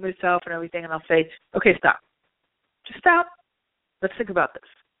sorry for myself and everything, and I'll say, okay, stop. Just stop. Let's think about this.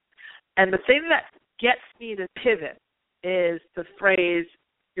 And the thing that gets me to pivot is the phrase,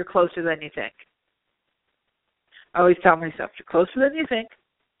 "You're closer than you think." I always tell myself, you're closer than you think.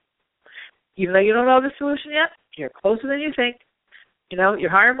 Even though you don't know the solution yet, you're closer than you think. You know, your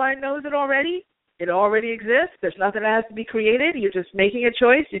higher mind knows it already. It already exists. There's nothing that has to be created. You're just making a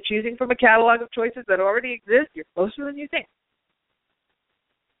choice. You're choosing from a catalog of choices that already exist. You're closer than you think.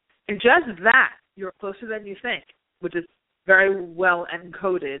 And just that, you're closer than you think, which is very well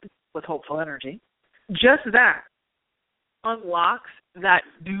encoded with hopeful energy, just that unlocks that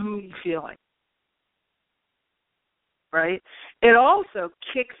doom feeling, right? It also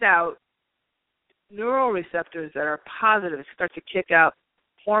kicks out neural receptors that are positive. It starts to kick out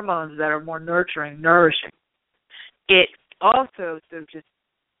hormones that are more nurturing, nourishing. It also sort of just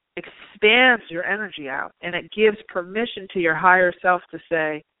expands your energy out, and it gives permission to your higher self to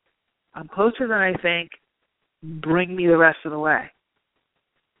say, I'm closer than I think, bring me the rest of the way.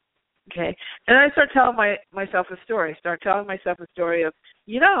 Okay? And I start telling myself a story. Start telling myself a story of,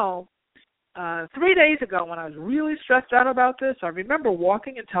 3 days ago when I was really stressed out about this, I remember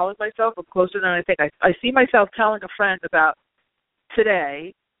walking and telling myself I'm closer than I think. I see myself telling a friend about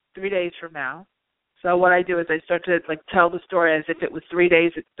today, 3 days from now. So what I do is I start to tell the story as if it was 3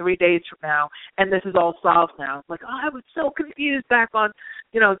 days. It's 3 days from now, and this is all solved now. Like, I was so confused back on,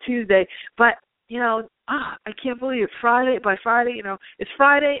 Tuesday, but I can't believe it. By Friday, it's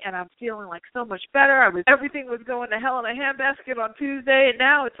Friday, and I'm feeling like so much better. Everything was going to hell in a handbasket on Tuesday, and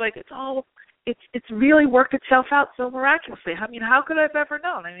now it's like it's really worked itself out so miraculously. I mean, how could I have ever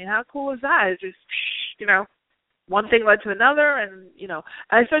known? I mean, how cool is that? It's just, one thing led to another, and,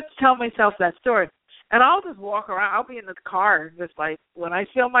 I start to tell myself that story. And I'll just walk around. I'll be in the car and just when I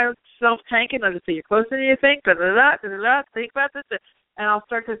feel myself tanking, I'll just say, you're closer than you think, da-da-da, da-da-da, think about this. And I'll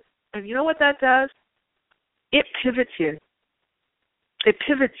start to, and you know what that does? It pivots you. It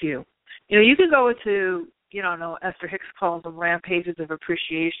pivots you. You can go into, Esther Hicks calls them rampages of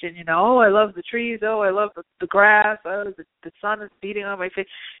appreciation. Oh, I love the trees. Oh, I love the grass. Oh, the sun is beating on my face.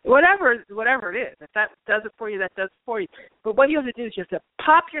 Whatever it is. If that does it for you, that does it for you. But what you have to do is you have to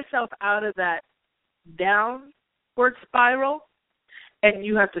pop yourself out of that downward spiral, and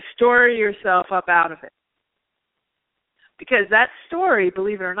you have to story yourself up out of it. Because that story,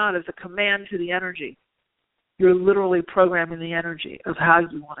 believe it or not, is a command to the energy. You're literally programming the energy of how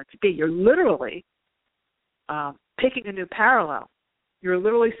you want it to be. You're literally picking a new parallel. You're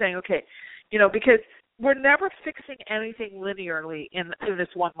literally saying, okay, because we're never fixing anything linearly in this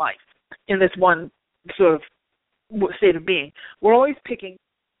one life, in this one sort of state of being. We're always picking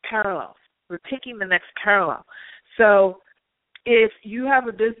parallels. We're picking the next parallel. So if you have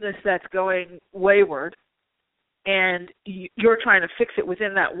a business that's going wayward and you're trying to fix it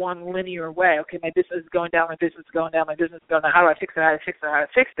within that one linear way, okay, my business is going down, my business is going down, my business is going down, how do I fix it, how do I fix it, how do I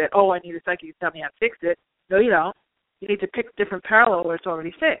fix it? Oh, I need a psychic to tell me how to fix it. No, you don't. You need to pick a different parallel where it's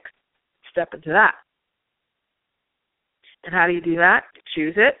already fixed. Step into that. And how do you do that?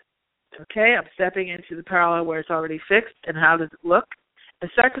 Choose it. Okay, I'm stepping into the parallel where it's already fixed, and how does it look? And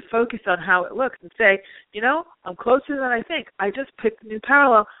start to focus on how it looks and say, I'm closer than I think. I just picked a new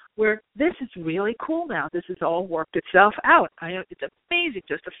parallel where this is really cool now. This has all worked itself out. It's amazing.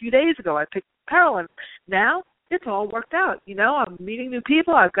 Just a few days ago, I picked a parallel. Now it's all worked out. I'm meeting new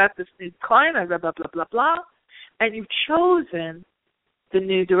people. I've got this new client. I've got blah, blah, blah, blah. And you've chosen the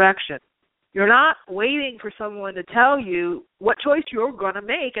new direction. You're not waiting for someone to tell you what choice you're going to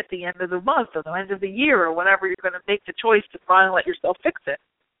make at the end of the month or the end of the year or whenever you're going to make the choice to finally let yourself fix it.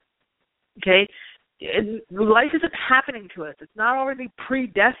 Okay? And life isn't happening to us. It's not already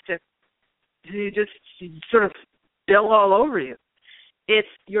predestined to just sort of spill all over you.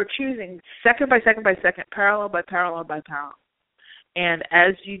 You're choosing second by second by second, parallel by parallel by parallel. And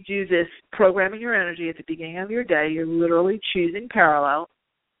as you do this, programming your energy at the beginning of your day, you're literally choosing parallels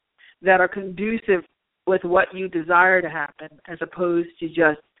that are conducive with what you desire to happen, as opposed to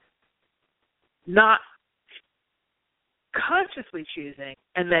just not consciously choosing,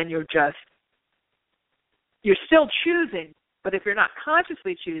 and then you're still choosing, but if you're not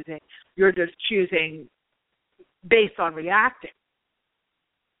consciously choosing, you're just choosing based on reacting.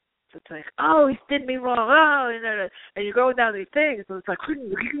 So it's like, oh, he did me wrong, and you're going down these things, so it's like,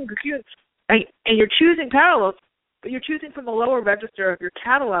 and you're choosing parallels, but you're choosing from the lower register of your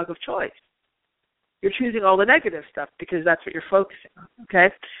catalog of choice. You're choosing all the negative stuff because that's what you're focusing on, okay?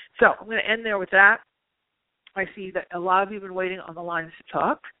 So I'm going to end there with that. I see that a lot of you have been waiting on the lines to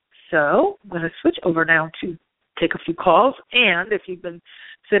talk, so I'm going to switch over now to take a few calls. And if you've been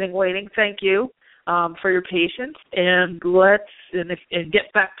sitting waiting, thank you for your patience. And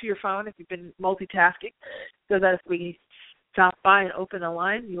get back to your phone if you've been multitasking, so that if we stop by and open the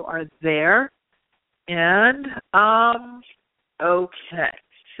line, you are there. And, okay.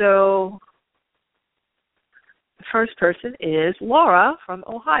 So the first person is Laura from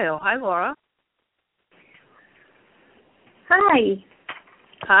Ohio. Hi, Laura. Hi.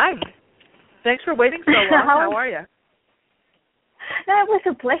 Hi. Thanks for waiting so long. How are you? That was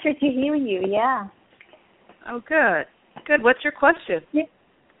a pleasure to hear you, yeah. Oh, good. Good. What's your question? Yeah.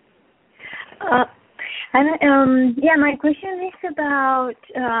 My question is about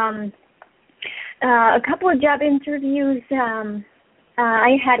a couple of job interviews.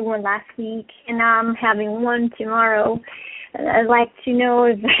 I had one last week, and I'm having one tomorrow. I'd like to know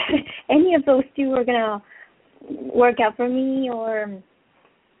if any of those two are going to work out for me, or,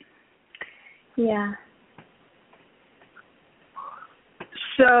 yeah.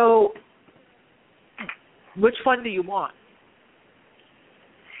 So, which one do you want?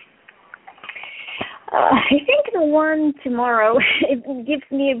 I think the one tomorrow, it gives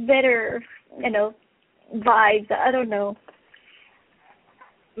me a better, vibe. I don't know.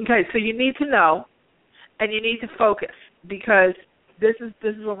 Okay, so you need to know, and you need to focus, because this is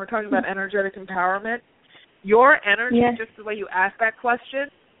when we're talking about energetic empowerment. Your energy, yes. just the way you ask that question,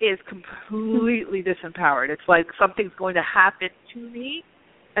 is completely disempowered. It's like something's going to happen to me,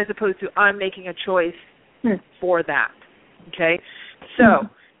 as opposed to I'm making a choice for that. Okay, so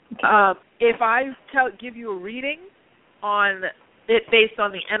if I give you a reading on it based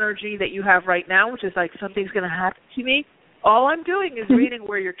on the energy that you have right now, which is like something's going to happen to me, all I'm doing is reading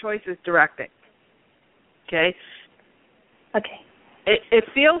where your choice is directing. Okay? Okay. It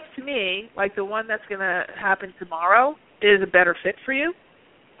feels to me like the one that's going to happen tomorrow is a better fit for you.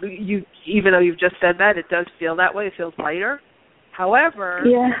 Even though you've just said that, it does feel that way. It feels lighter. However,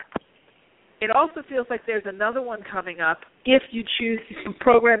 it also feels like there's another one coming up if you choose to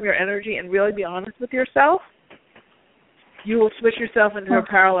program your energy and really be honest with yourself. You will switch yourself into a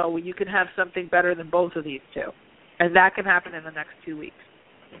parallel where you can have something better than both of these two. And that can happen in the next 2 weeks.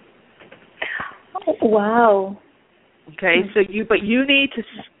 Oh, wow. Okay, but you need to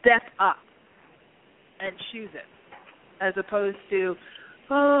step up and choose it, as opposed to,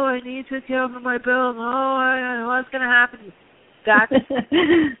 I need to care for my bills. I know what's going to happen.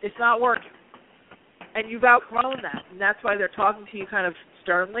 It's not working. And you've outgrown that. And that's why they're talking to you kind of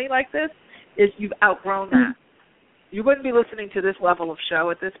sternly like this, is you've outgrown that. You wouldn't be listening to this level of show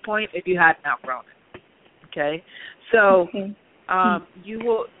at this point if you hadn't outgrown it. Okay? So you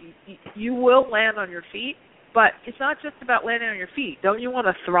will land on your feet, but it's not just about landing on your feet. Don't you want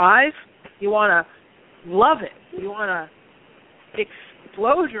to thrive? You want to love it. You want to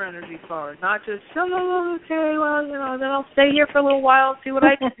explode your energy forward, not just, okay, well, then I'll stay here for a little while and see what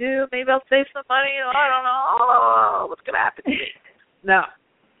I can do. Maybe I'll save some money. I don't know. What's going to happen to me? No.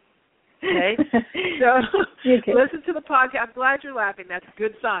 Okay? So listen to the podcast. I'm glad you're laughing. That's a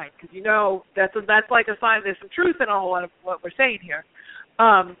good sign, because that's like a sign there's some truth in a whole lot of what we're saying here.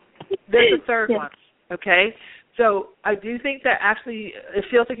 There's a third one, okay? So I do think that actually it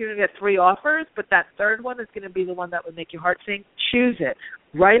feels like you're going to get 3 offers, but that third one is going to be the one that would make your heart sing. Choose it.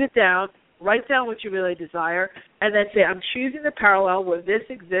 Write it down. Write down what you really desire, and then say, I'm choosing the parallel where this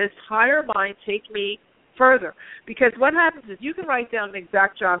exists. Higher mind, take me further. Because what happens is you can write down the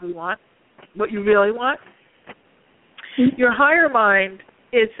exact job you want, what you really want. Your higher mind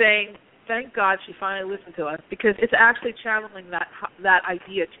is saying, thank God she finally listened to us, because it's actually channeling that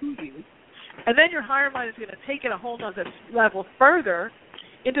idea to you. And then your higher mind is going to take it a whole other level further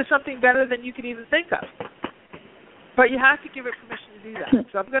into something better than you could even think of. But you have to give it permission to do that.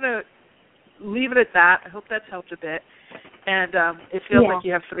 So I'm going to leave it at that. I hope that's helped a bit. And it feels like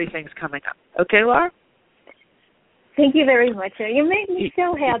you have 3 things coming up. Okay, Laura? Thank you very much. You made me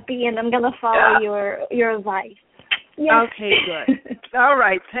so happy, and I'm going to follow your advice. Yes. Okay, good. All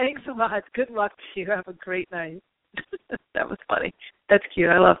right. Thanks a lot. Good luck to you. Have a great night. That was funny. That's cute.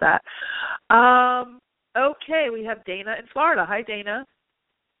 I love that. Okay, we have Dana in Florida. Hi, Dana.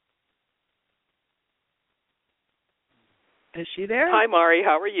 Is she there? Hi, Mari.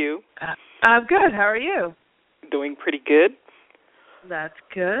 How are you? I'm good. How are you? Doing pretty good. That's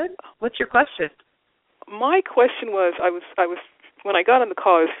good. What's your question? My question was, I was when I got on the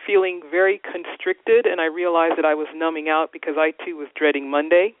call, I was feeling very constricted, and I realized that I was numbing out because I, too, was dreading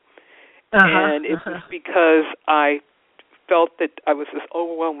Monday. And it was because I felt that I was just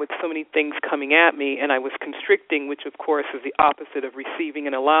overwhelmed with so many things coming at me, and I was constricting, which, of course, is the opposite of receiving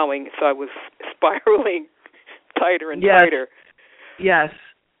and allowing. So I was spiraling tighter and tighter. Yes.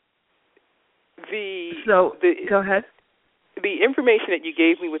 Go ahead. The information that you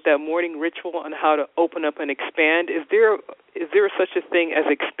gave me with that morning ritual on how to open up and expand, is there such a thing as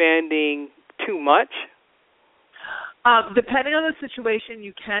expanding too much? Depending on the situation,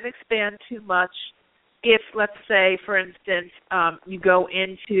 you can expand too much. if, let's say, for instance, you go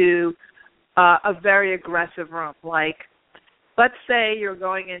into a very aggressive room, like let's say you're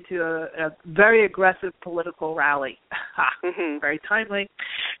going into a very aggressive political rally, very timely,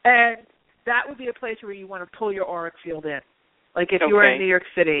 and that would be a place where you want to pull your auric field in. Like if you were in New York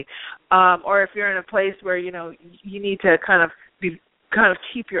City, or if you're in a place where, you know, you need to kind of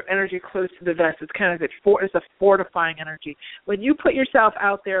keep your energy close to the vest. It's kind of it's a fortifying energy. When you put yourself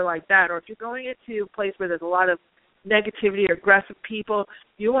out there like that, or if you're going into a place where there's a lot of negativity or aggressive people,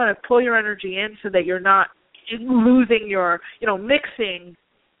 you want to pull your energy in so that you're not losing your, you know, mixing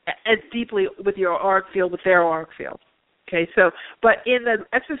as deeply with your auric field with their auric field. Okay, so, but in the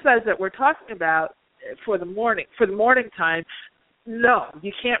exercise that we're talking about for the morning time, no,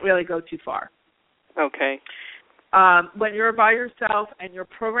 you can't really go too far. Okay. When you're by yourself and you're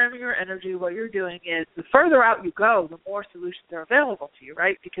programming your energy, what you're doing is the further out you go, the more solutions are available to you,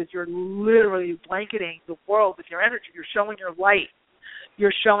 right? Because you're literally blanketing the world with your energy. You're showing your light.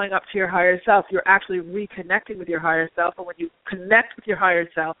 You're showing up to your higher self. You're actually reconnecting with your higher self. And when you connect with your higher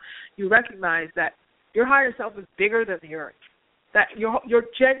self, you recognize that your higher self is bigger than the earth. That your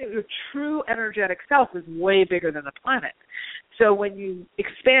genuine, your true energetic self is way bigger than the planet. So when you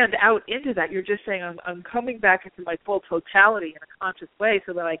expand out into that, you're just saying, I'm coming back into my full totality in a conscious way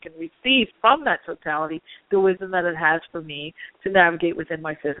so that I can receive from that totality the wisdom that it has for me to navigate within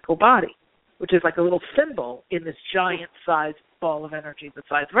my physical body, which is like a little symbol in this giant-sized ball of energy the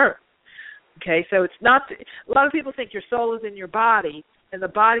size of Earth. Okay, so it's not, a lot of people think your soul is in your body, and the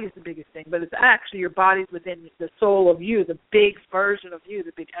body is the biggest thing, but it's actually your body's within the soul of you, the big version of you,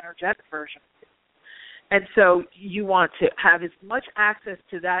 the big energetic version of you. And so you want to have as much access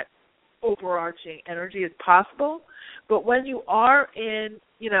to that overarching energy as possible. But when you are in,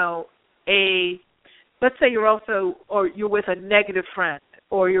 you know, let's say you're with a negative friend,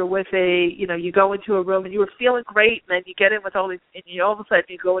 or you're with you go into a room and you were feeling great, and then you get in with all these, and all of a sudden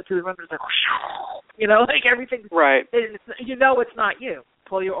you go into the room and it's like, like everything's right. You know it's not you.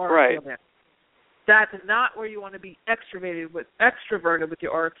 Pull your auric field in. That's not where you want to be extroverted with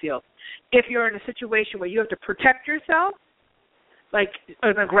your auric field. If you're in a situation where you have to protect yourself, like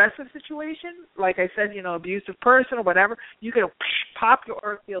an aggressive situation, like I said, abusive person or whatever, you can pop your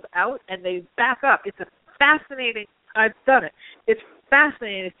auric field out and they back up. It's I've done it. It's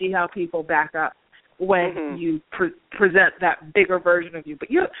fascinating to see how people back up when you present that bigger version of you. But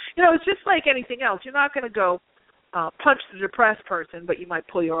it's just like anything else. You're not going to go punch the depressed person, but you might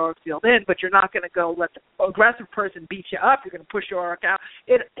pull your auric field in, but you're not going to go let the aggressive person beat you up. You're going to push your auric out.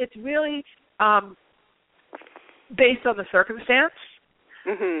 It's really based on the circumstance.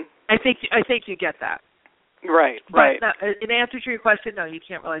 I think you get that. Right. But in answer to your question, no, you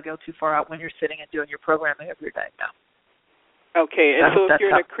can't really go too far out when you're sitting and doing your programming of your day. No. Okay, and so if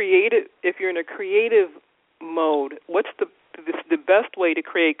you're in a creative mode, what's the best way to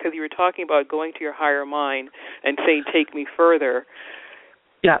create? Because you were talking about going to your higher mind and saying, "Take me further."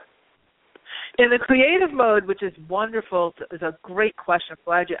 Yeah. In the creative mode, which is wonderful, is a great question. I'm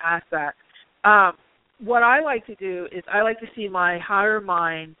glad you asked that. What I like to do is I like to see my higher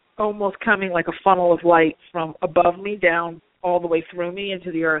mind almost coming like a funnel of light from above me down all the way through me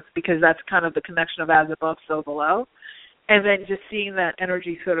into the earth, because that's kind of the connection of as above, so below. And then just seeing that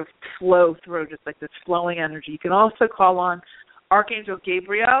energy sort of flow through, just like this flowing energy. You can also call on Archangel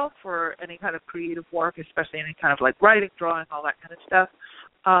Gabriel for any kind of creative work, especially any kind of like writing, drawing, all that kind of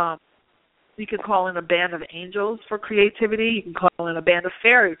stuff. You can call in a band of angels for creativity. You can call in a band of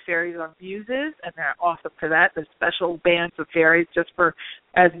fairies. Fairies are muses, and they're awesome for that. There's special bands of fairies just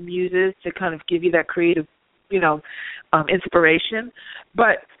as muses to kind of give you that creative, inspiration.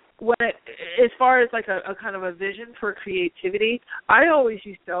 But as far as like a kind of a vision for creativity, I always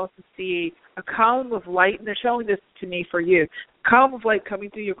used to also see a column of light, and they're showing this to me for you, a column of light coming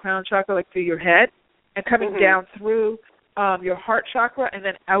through your crown chakra, like through your head, and coming down through your heart chakra and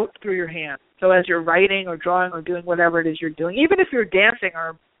then out through your hands. So as you're writing or drawing or doing whatever it is you're doing, even if you're dancing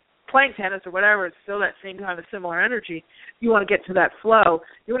or playing tennis or whatever, it's still that same kind of similar energy. You want to get to that flow.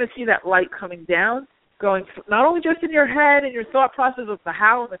 You want to see that light coming down, going not only just in your head and your thought process of the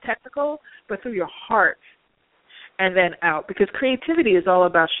how and the technical, but through your heart and then out, because creativity is all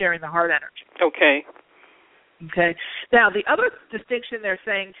about sharing the heart energy. Okay. Now, the other distinction they're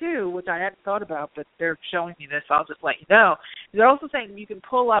saying, too, which I hadn't thought about, but they're showing me this, I'll just let you know, they're also saying you can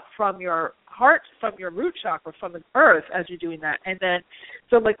pull up from your heart, from your root chakra, from the earth as you're doing that. And then,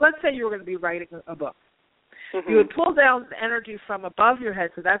 so like let's say you were going to be writing a book. You would pull down the energy from above your head,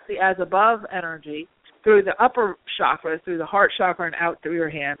 so that's the as above energy, through the upper chakras, through the heart chakra and out through your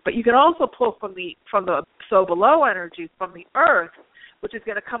hands. But you can also pull from the so below energy from the earth which is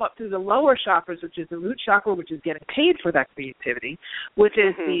going to come up through the lower chakras, which is the root chakra, which is getting paid for that creativity, which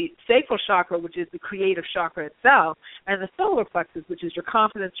is the sacral chakra, which is the creative chakra itself, and the solar plexus, which is your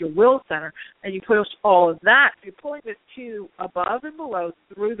confidence, your will center, and you push all of that. You're pulling this two above and below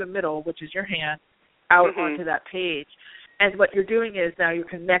through the middle, which is your hand, out onto that page. And what you're doing is now you're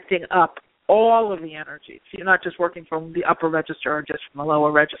connecting up all of the energies. You're not just working from the upper register or just from the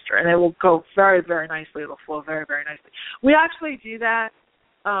lower register. And it will go very, very nicely. It'll flow very, very nicely. We actually do that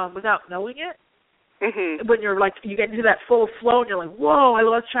without knowing it. When you're like, you get into that full flow and you're like, whoa, I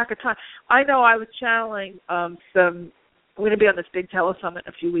lost track of time. I know I was channeling I'm going to be on this big telesummit in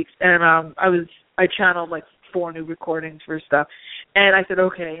a few weeks, and I channeled like 4 new recordings for stuff. And I said,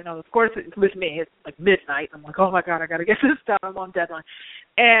 okay, of course, with me, it's like midnight. I'm like, oh, my God, I got to get this done. I'm on deadline.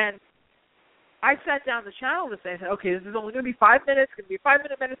 And I sat down the channel to say, okay, this is only going to be 5 minutes. It's going to be a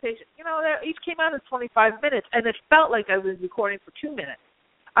 5-minute meditation. Each came out as 25 minutes, and it felt like I was recording for 2 minutes.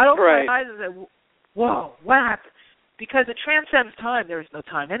 I opened my eyes and said, whoa, what happened? Because it transcends time. There is no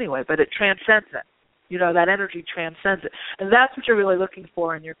time anyway, but it transcends it. That energy transcends it. And that's what you're really looking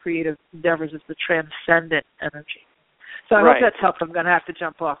for in your creative endeavors, is the transcendent energy. So I hope that's helped. I'm going to have to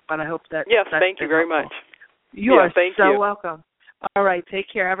jump off, but I hope that. Yes, thank you very much. You are so welcome. All right, take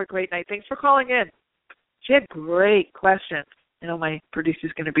care. Have a great night. Thanks for calling in. She had great questions. My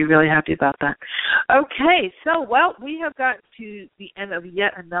producer's going to be really happy about that. Okay, so, we have gotten to the end of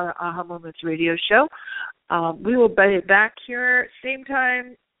yet another Aha Moments radio show. We will be back here same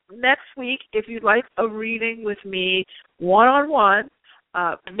time next week. If you'd like a reading with me one-on-one,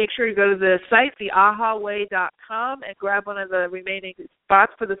 make sure you go to the site, theahaway.com, and grab one of the remaining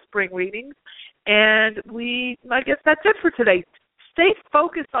spots for the spring readings. And I guess that's it for today. Stay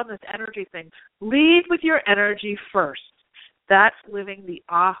focused on this energy thing. Lead with your energy first. That's living the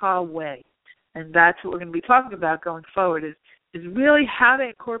Aha way. And that's what we're going to be talking about going forward, is really how to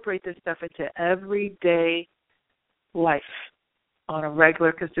incorporate this stuff into everyday life on a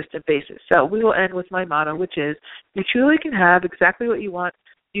regular, consistent basis. So we will end with my motto, which is, you truly can have exactly what you want.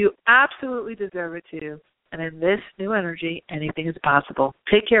 You absolutely deserve it too. And in this new energy, anything is possible.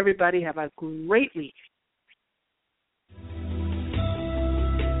 Take care, everybody. Have a great week.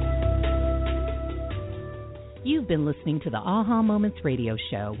 You've been listening to the Aha Moments radio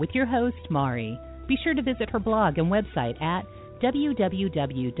show with your host, Mari. Be sure to visit her blog and website at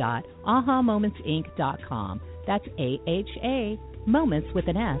www.ahamomentsinc.com. That's AHA, moments with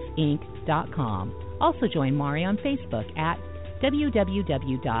an S, inc.com. Also join Mari on Facebook at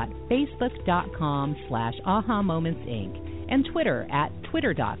www.facebook.com/ahamomentsinc and Twitter at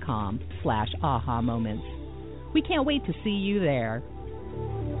twitter.com/ahamoments. We can't wait to see you there.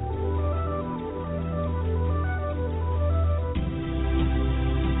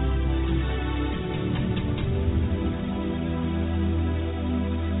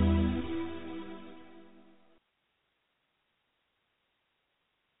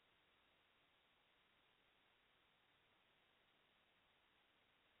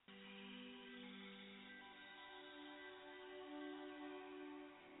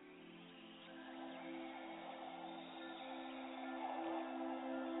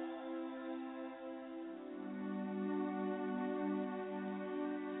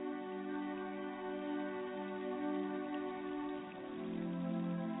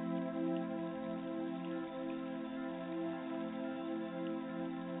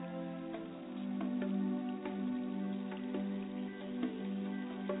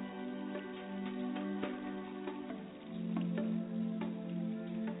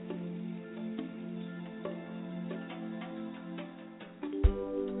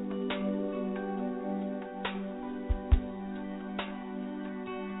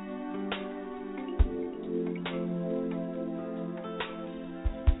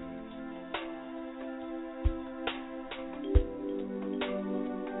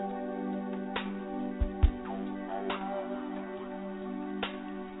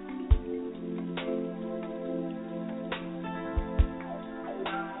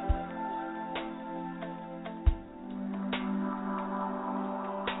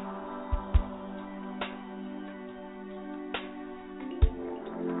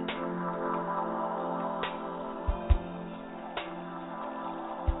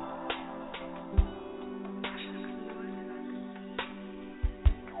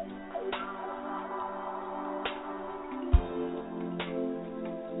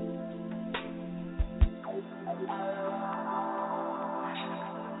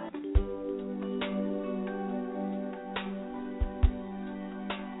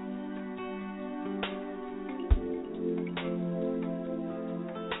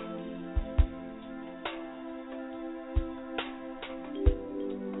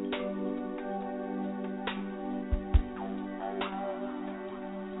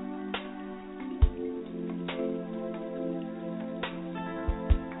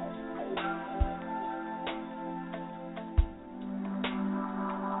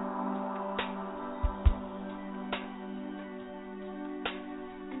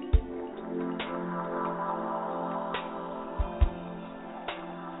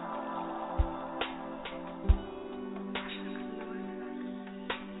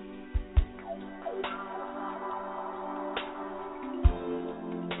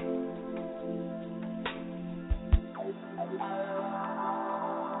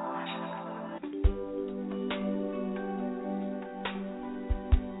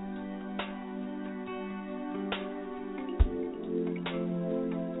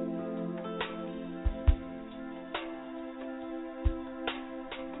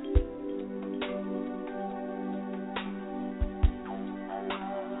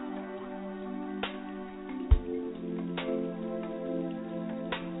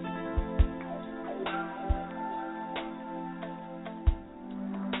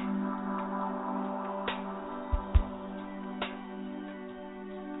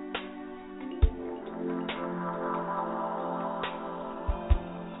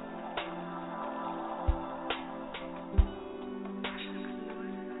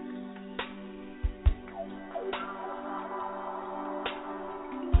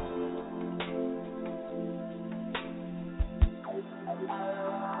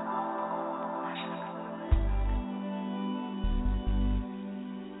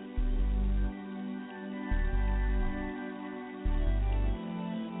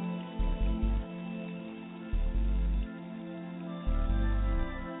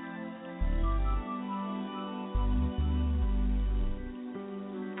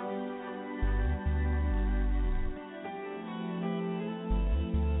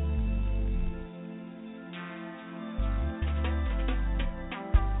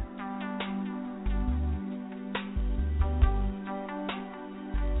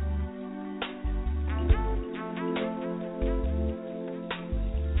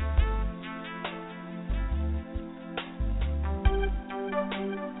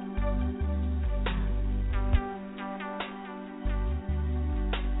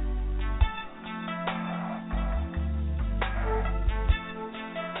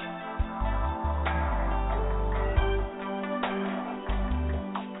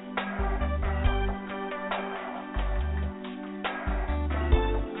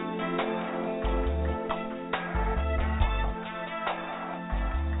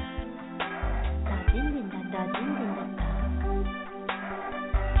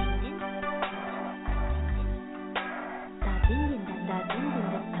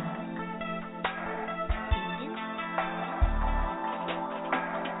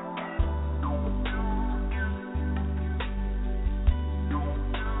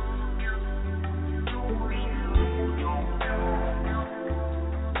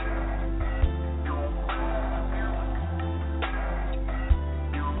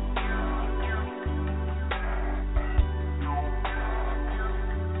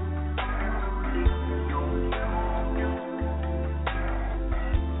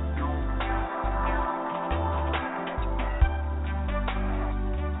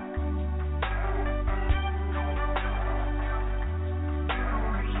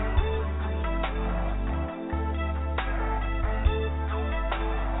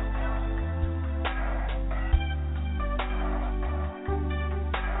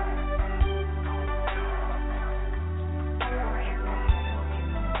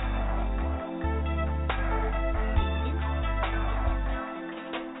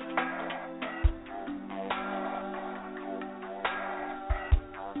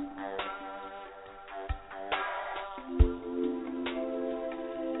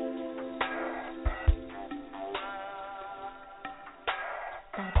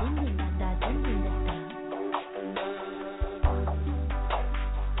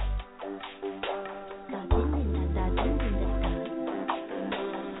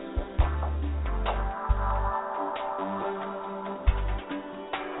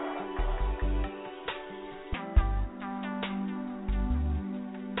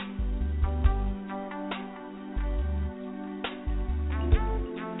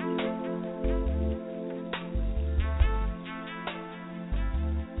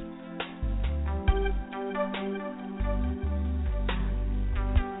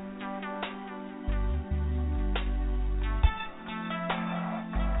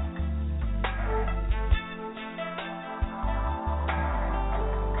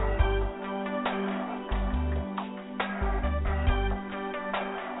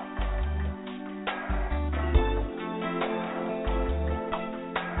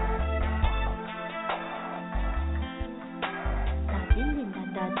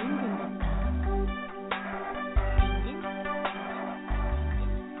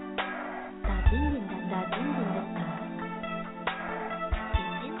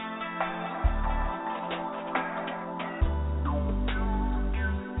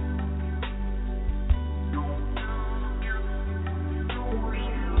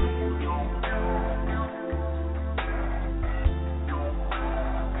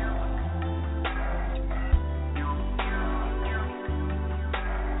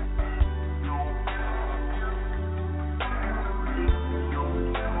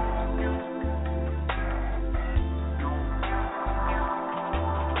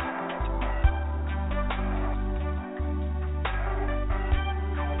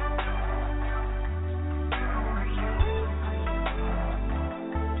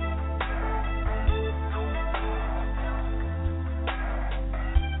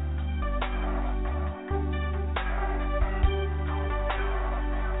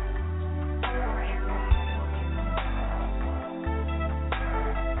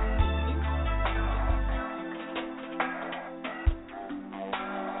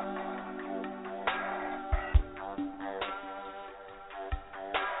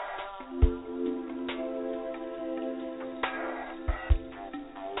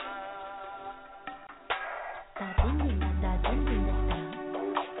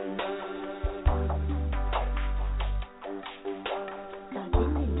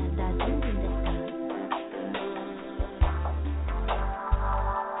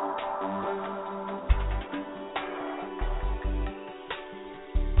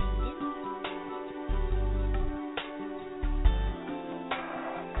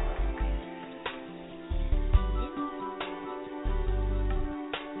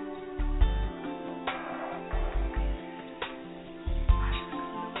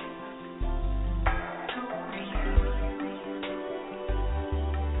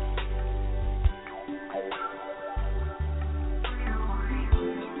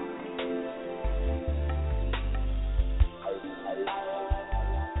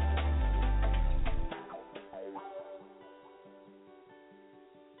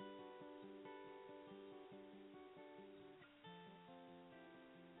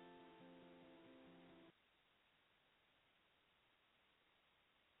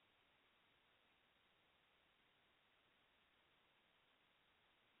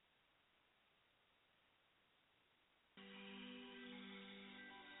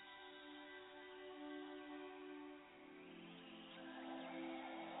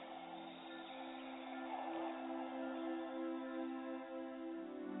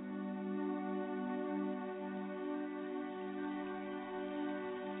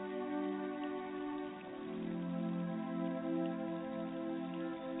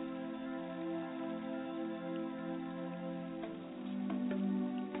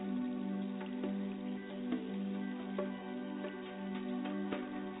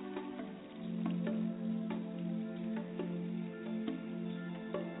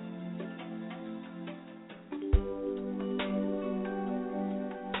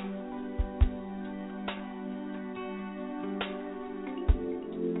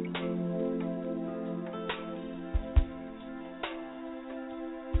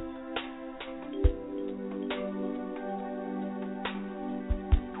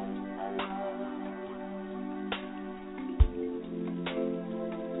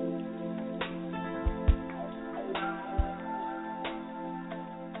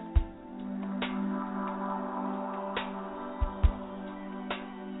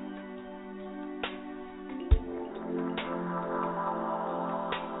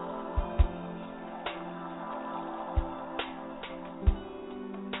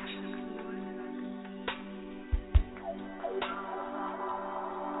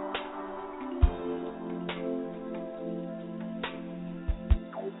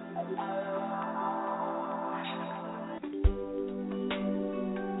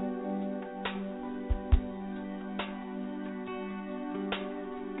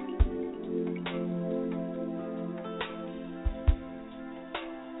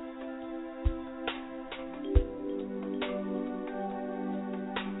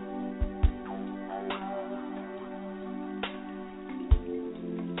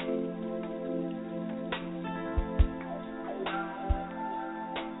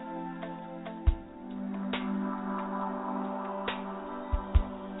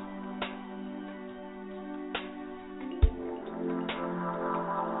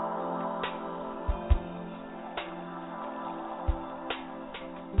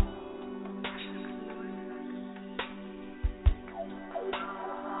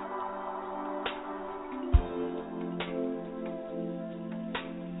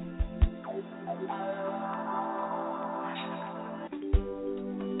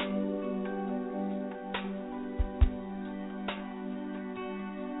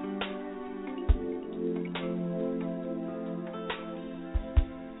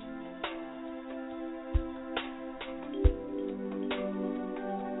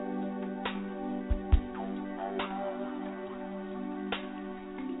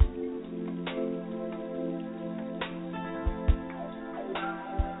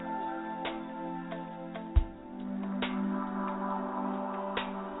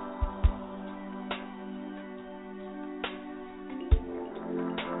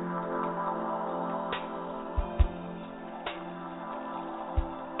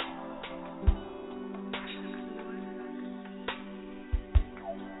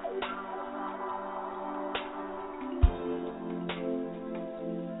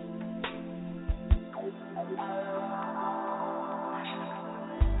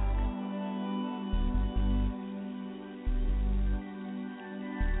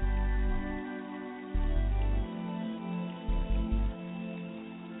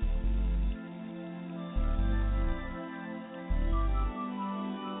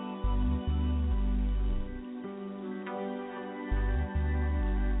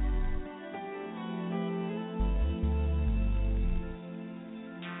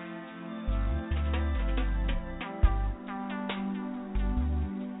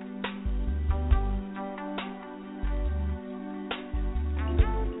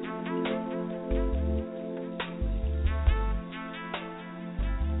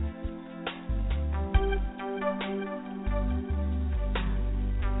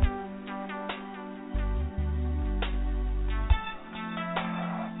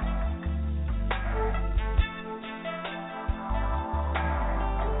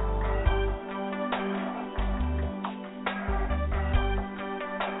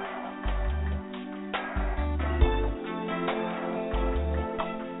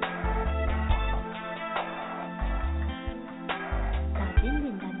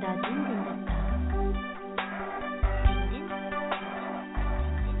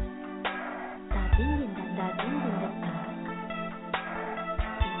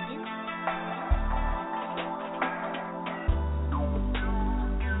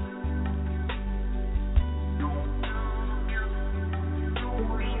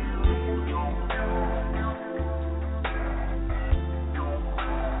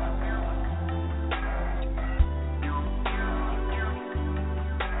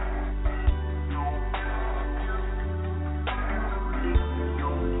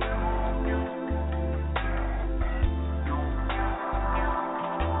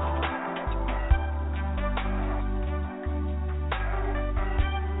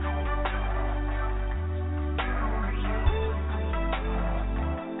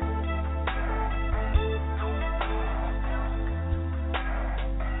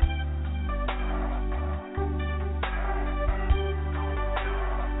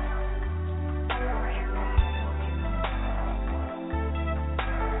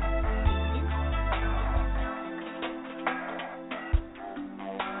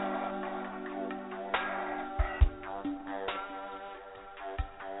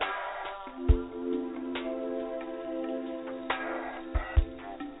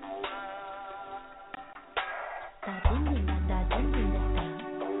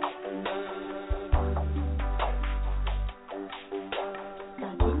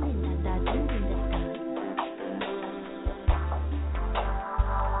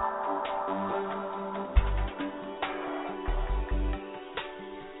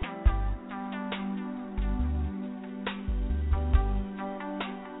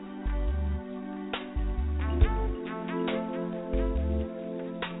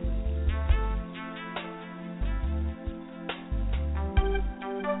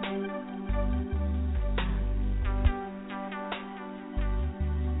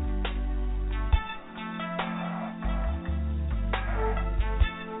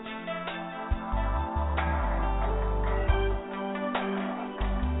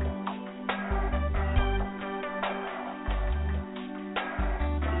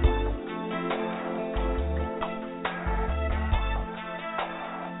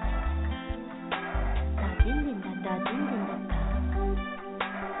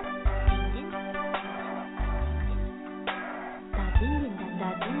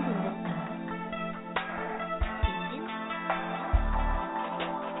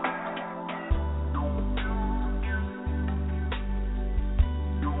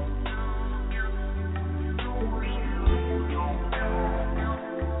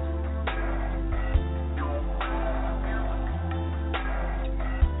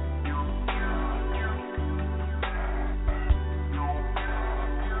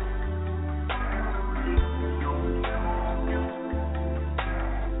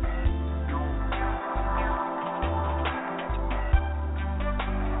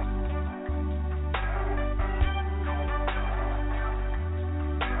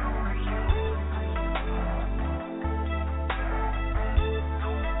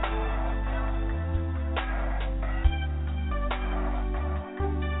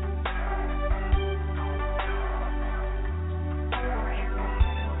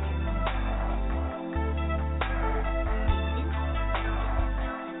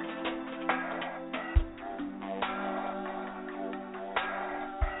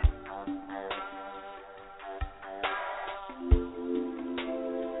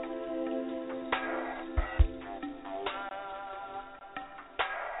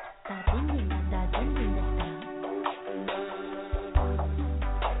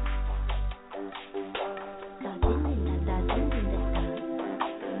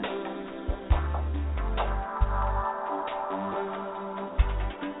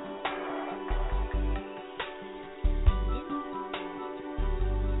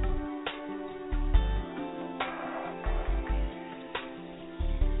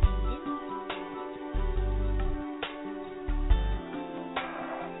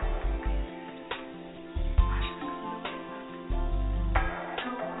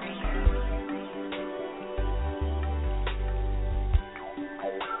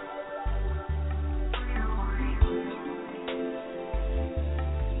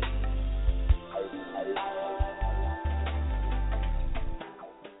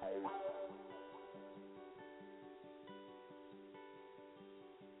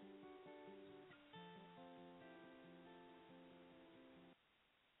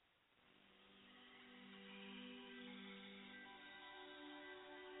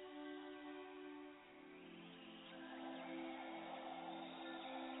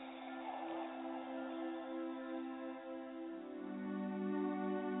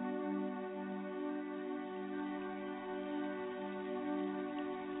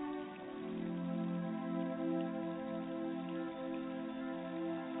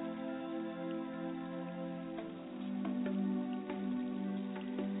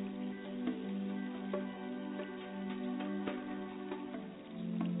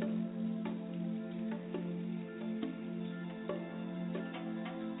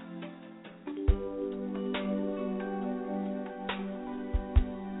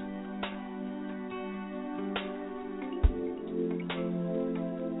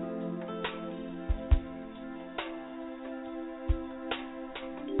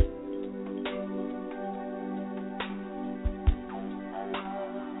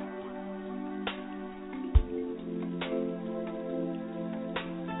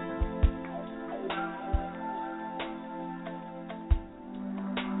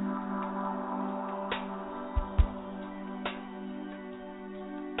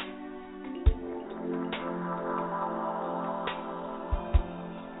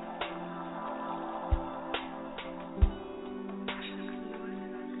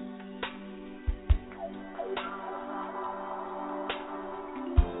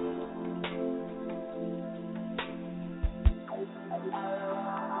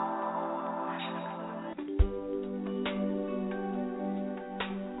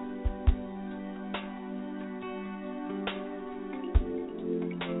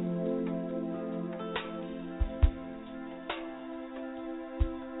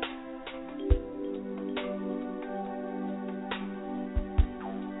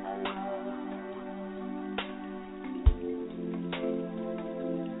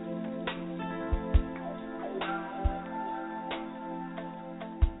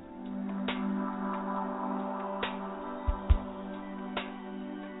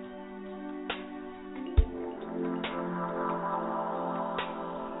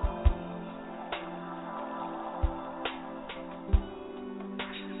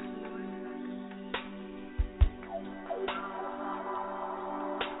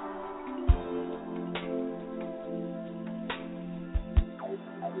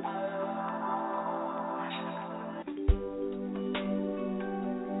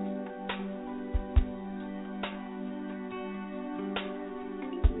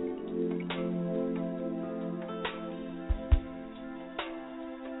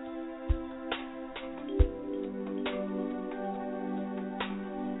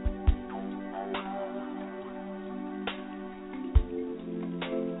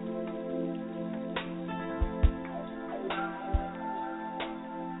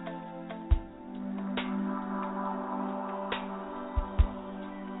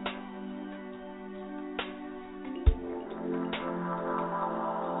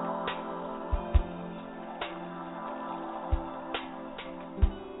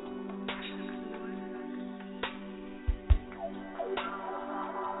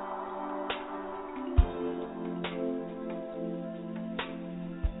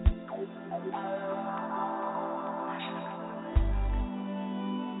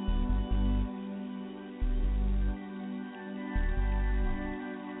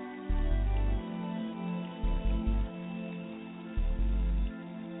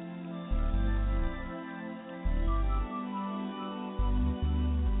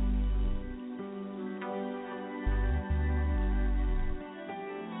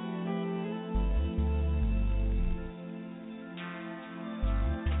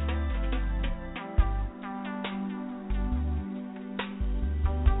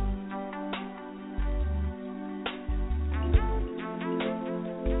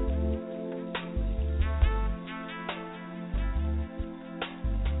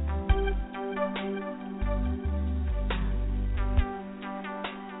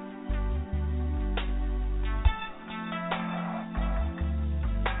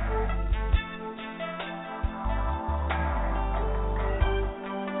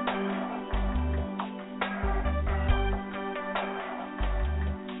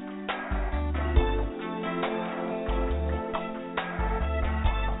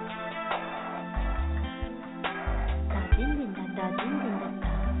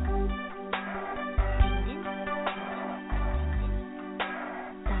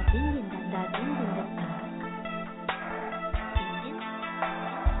 ding ding da da ding ding da.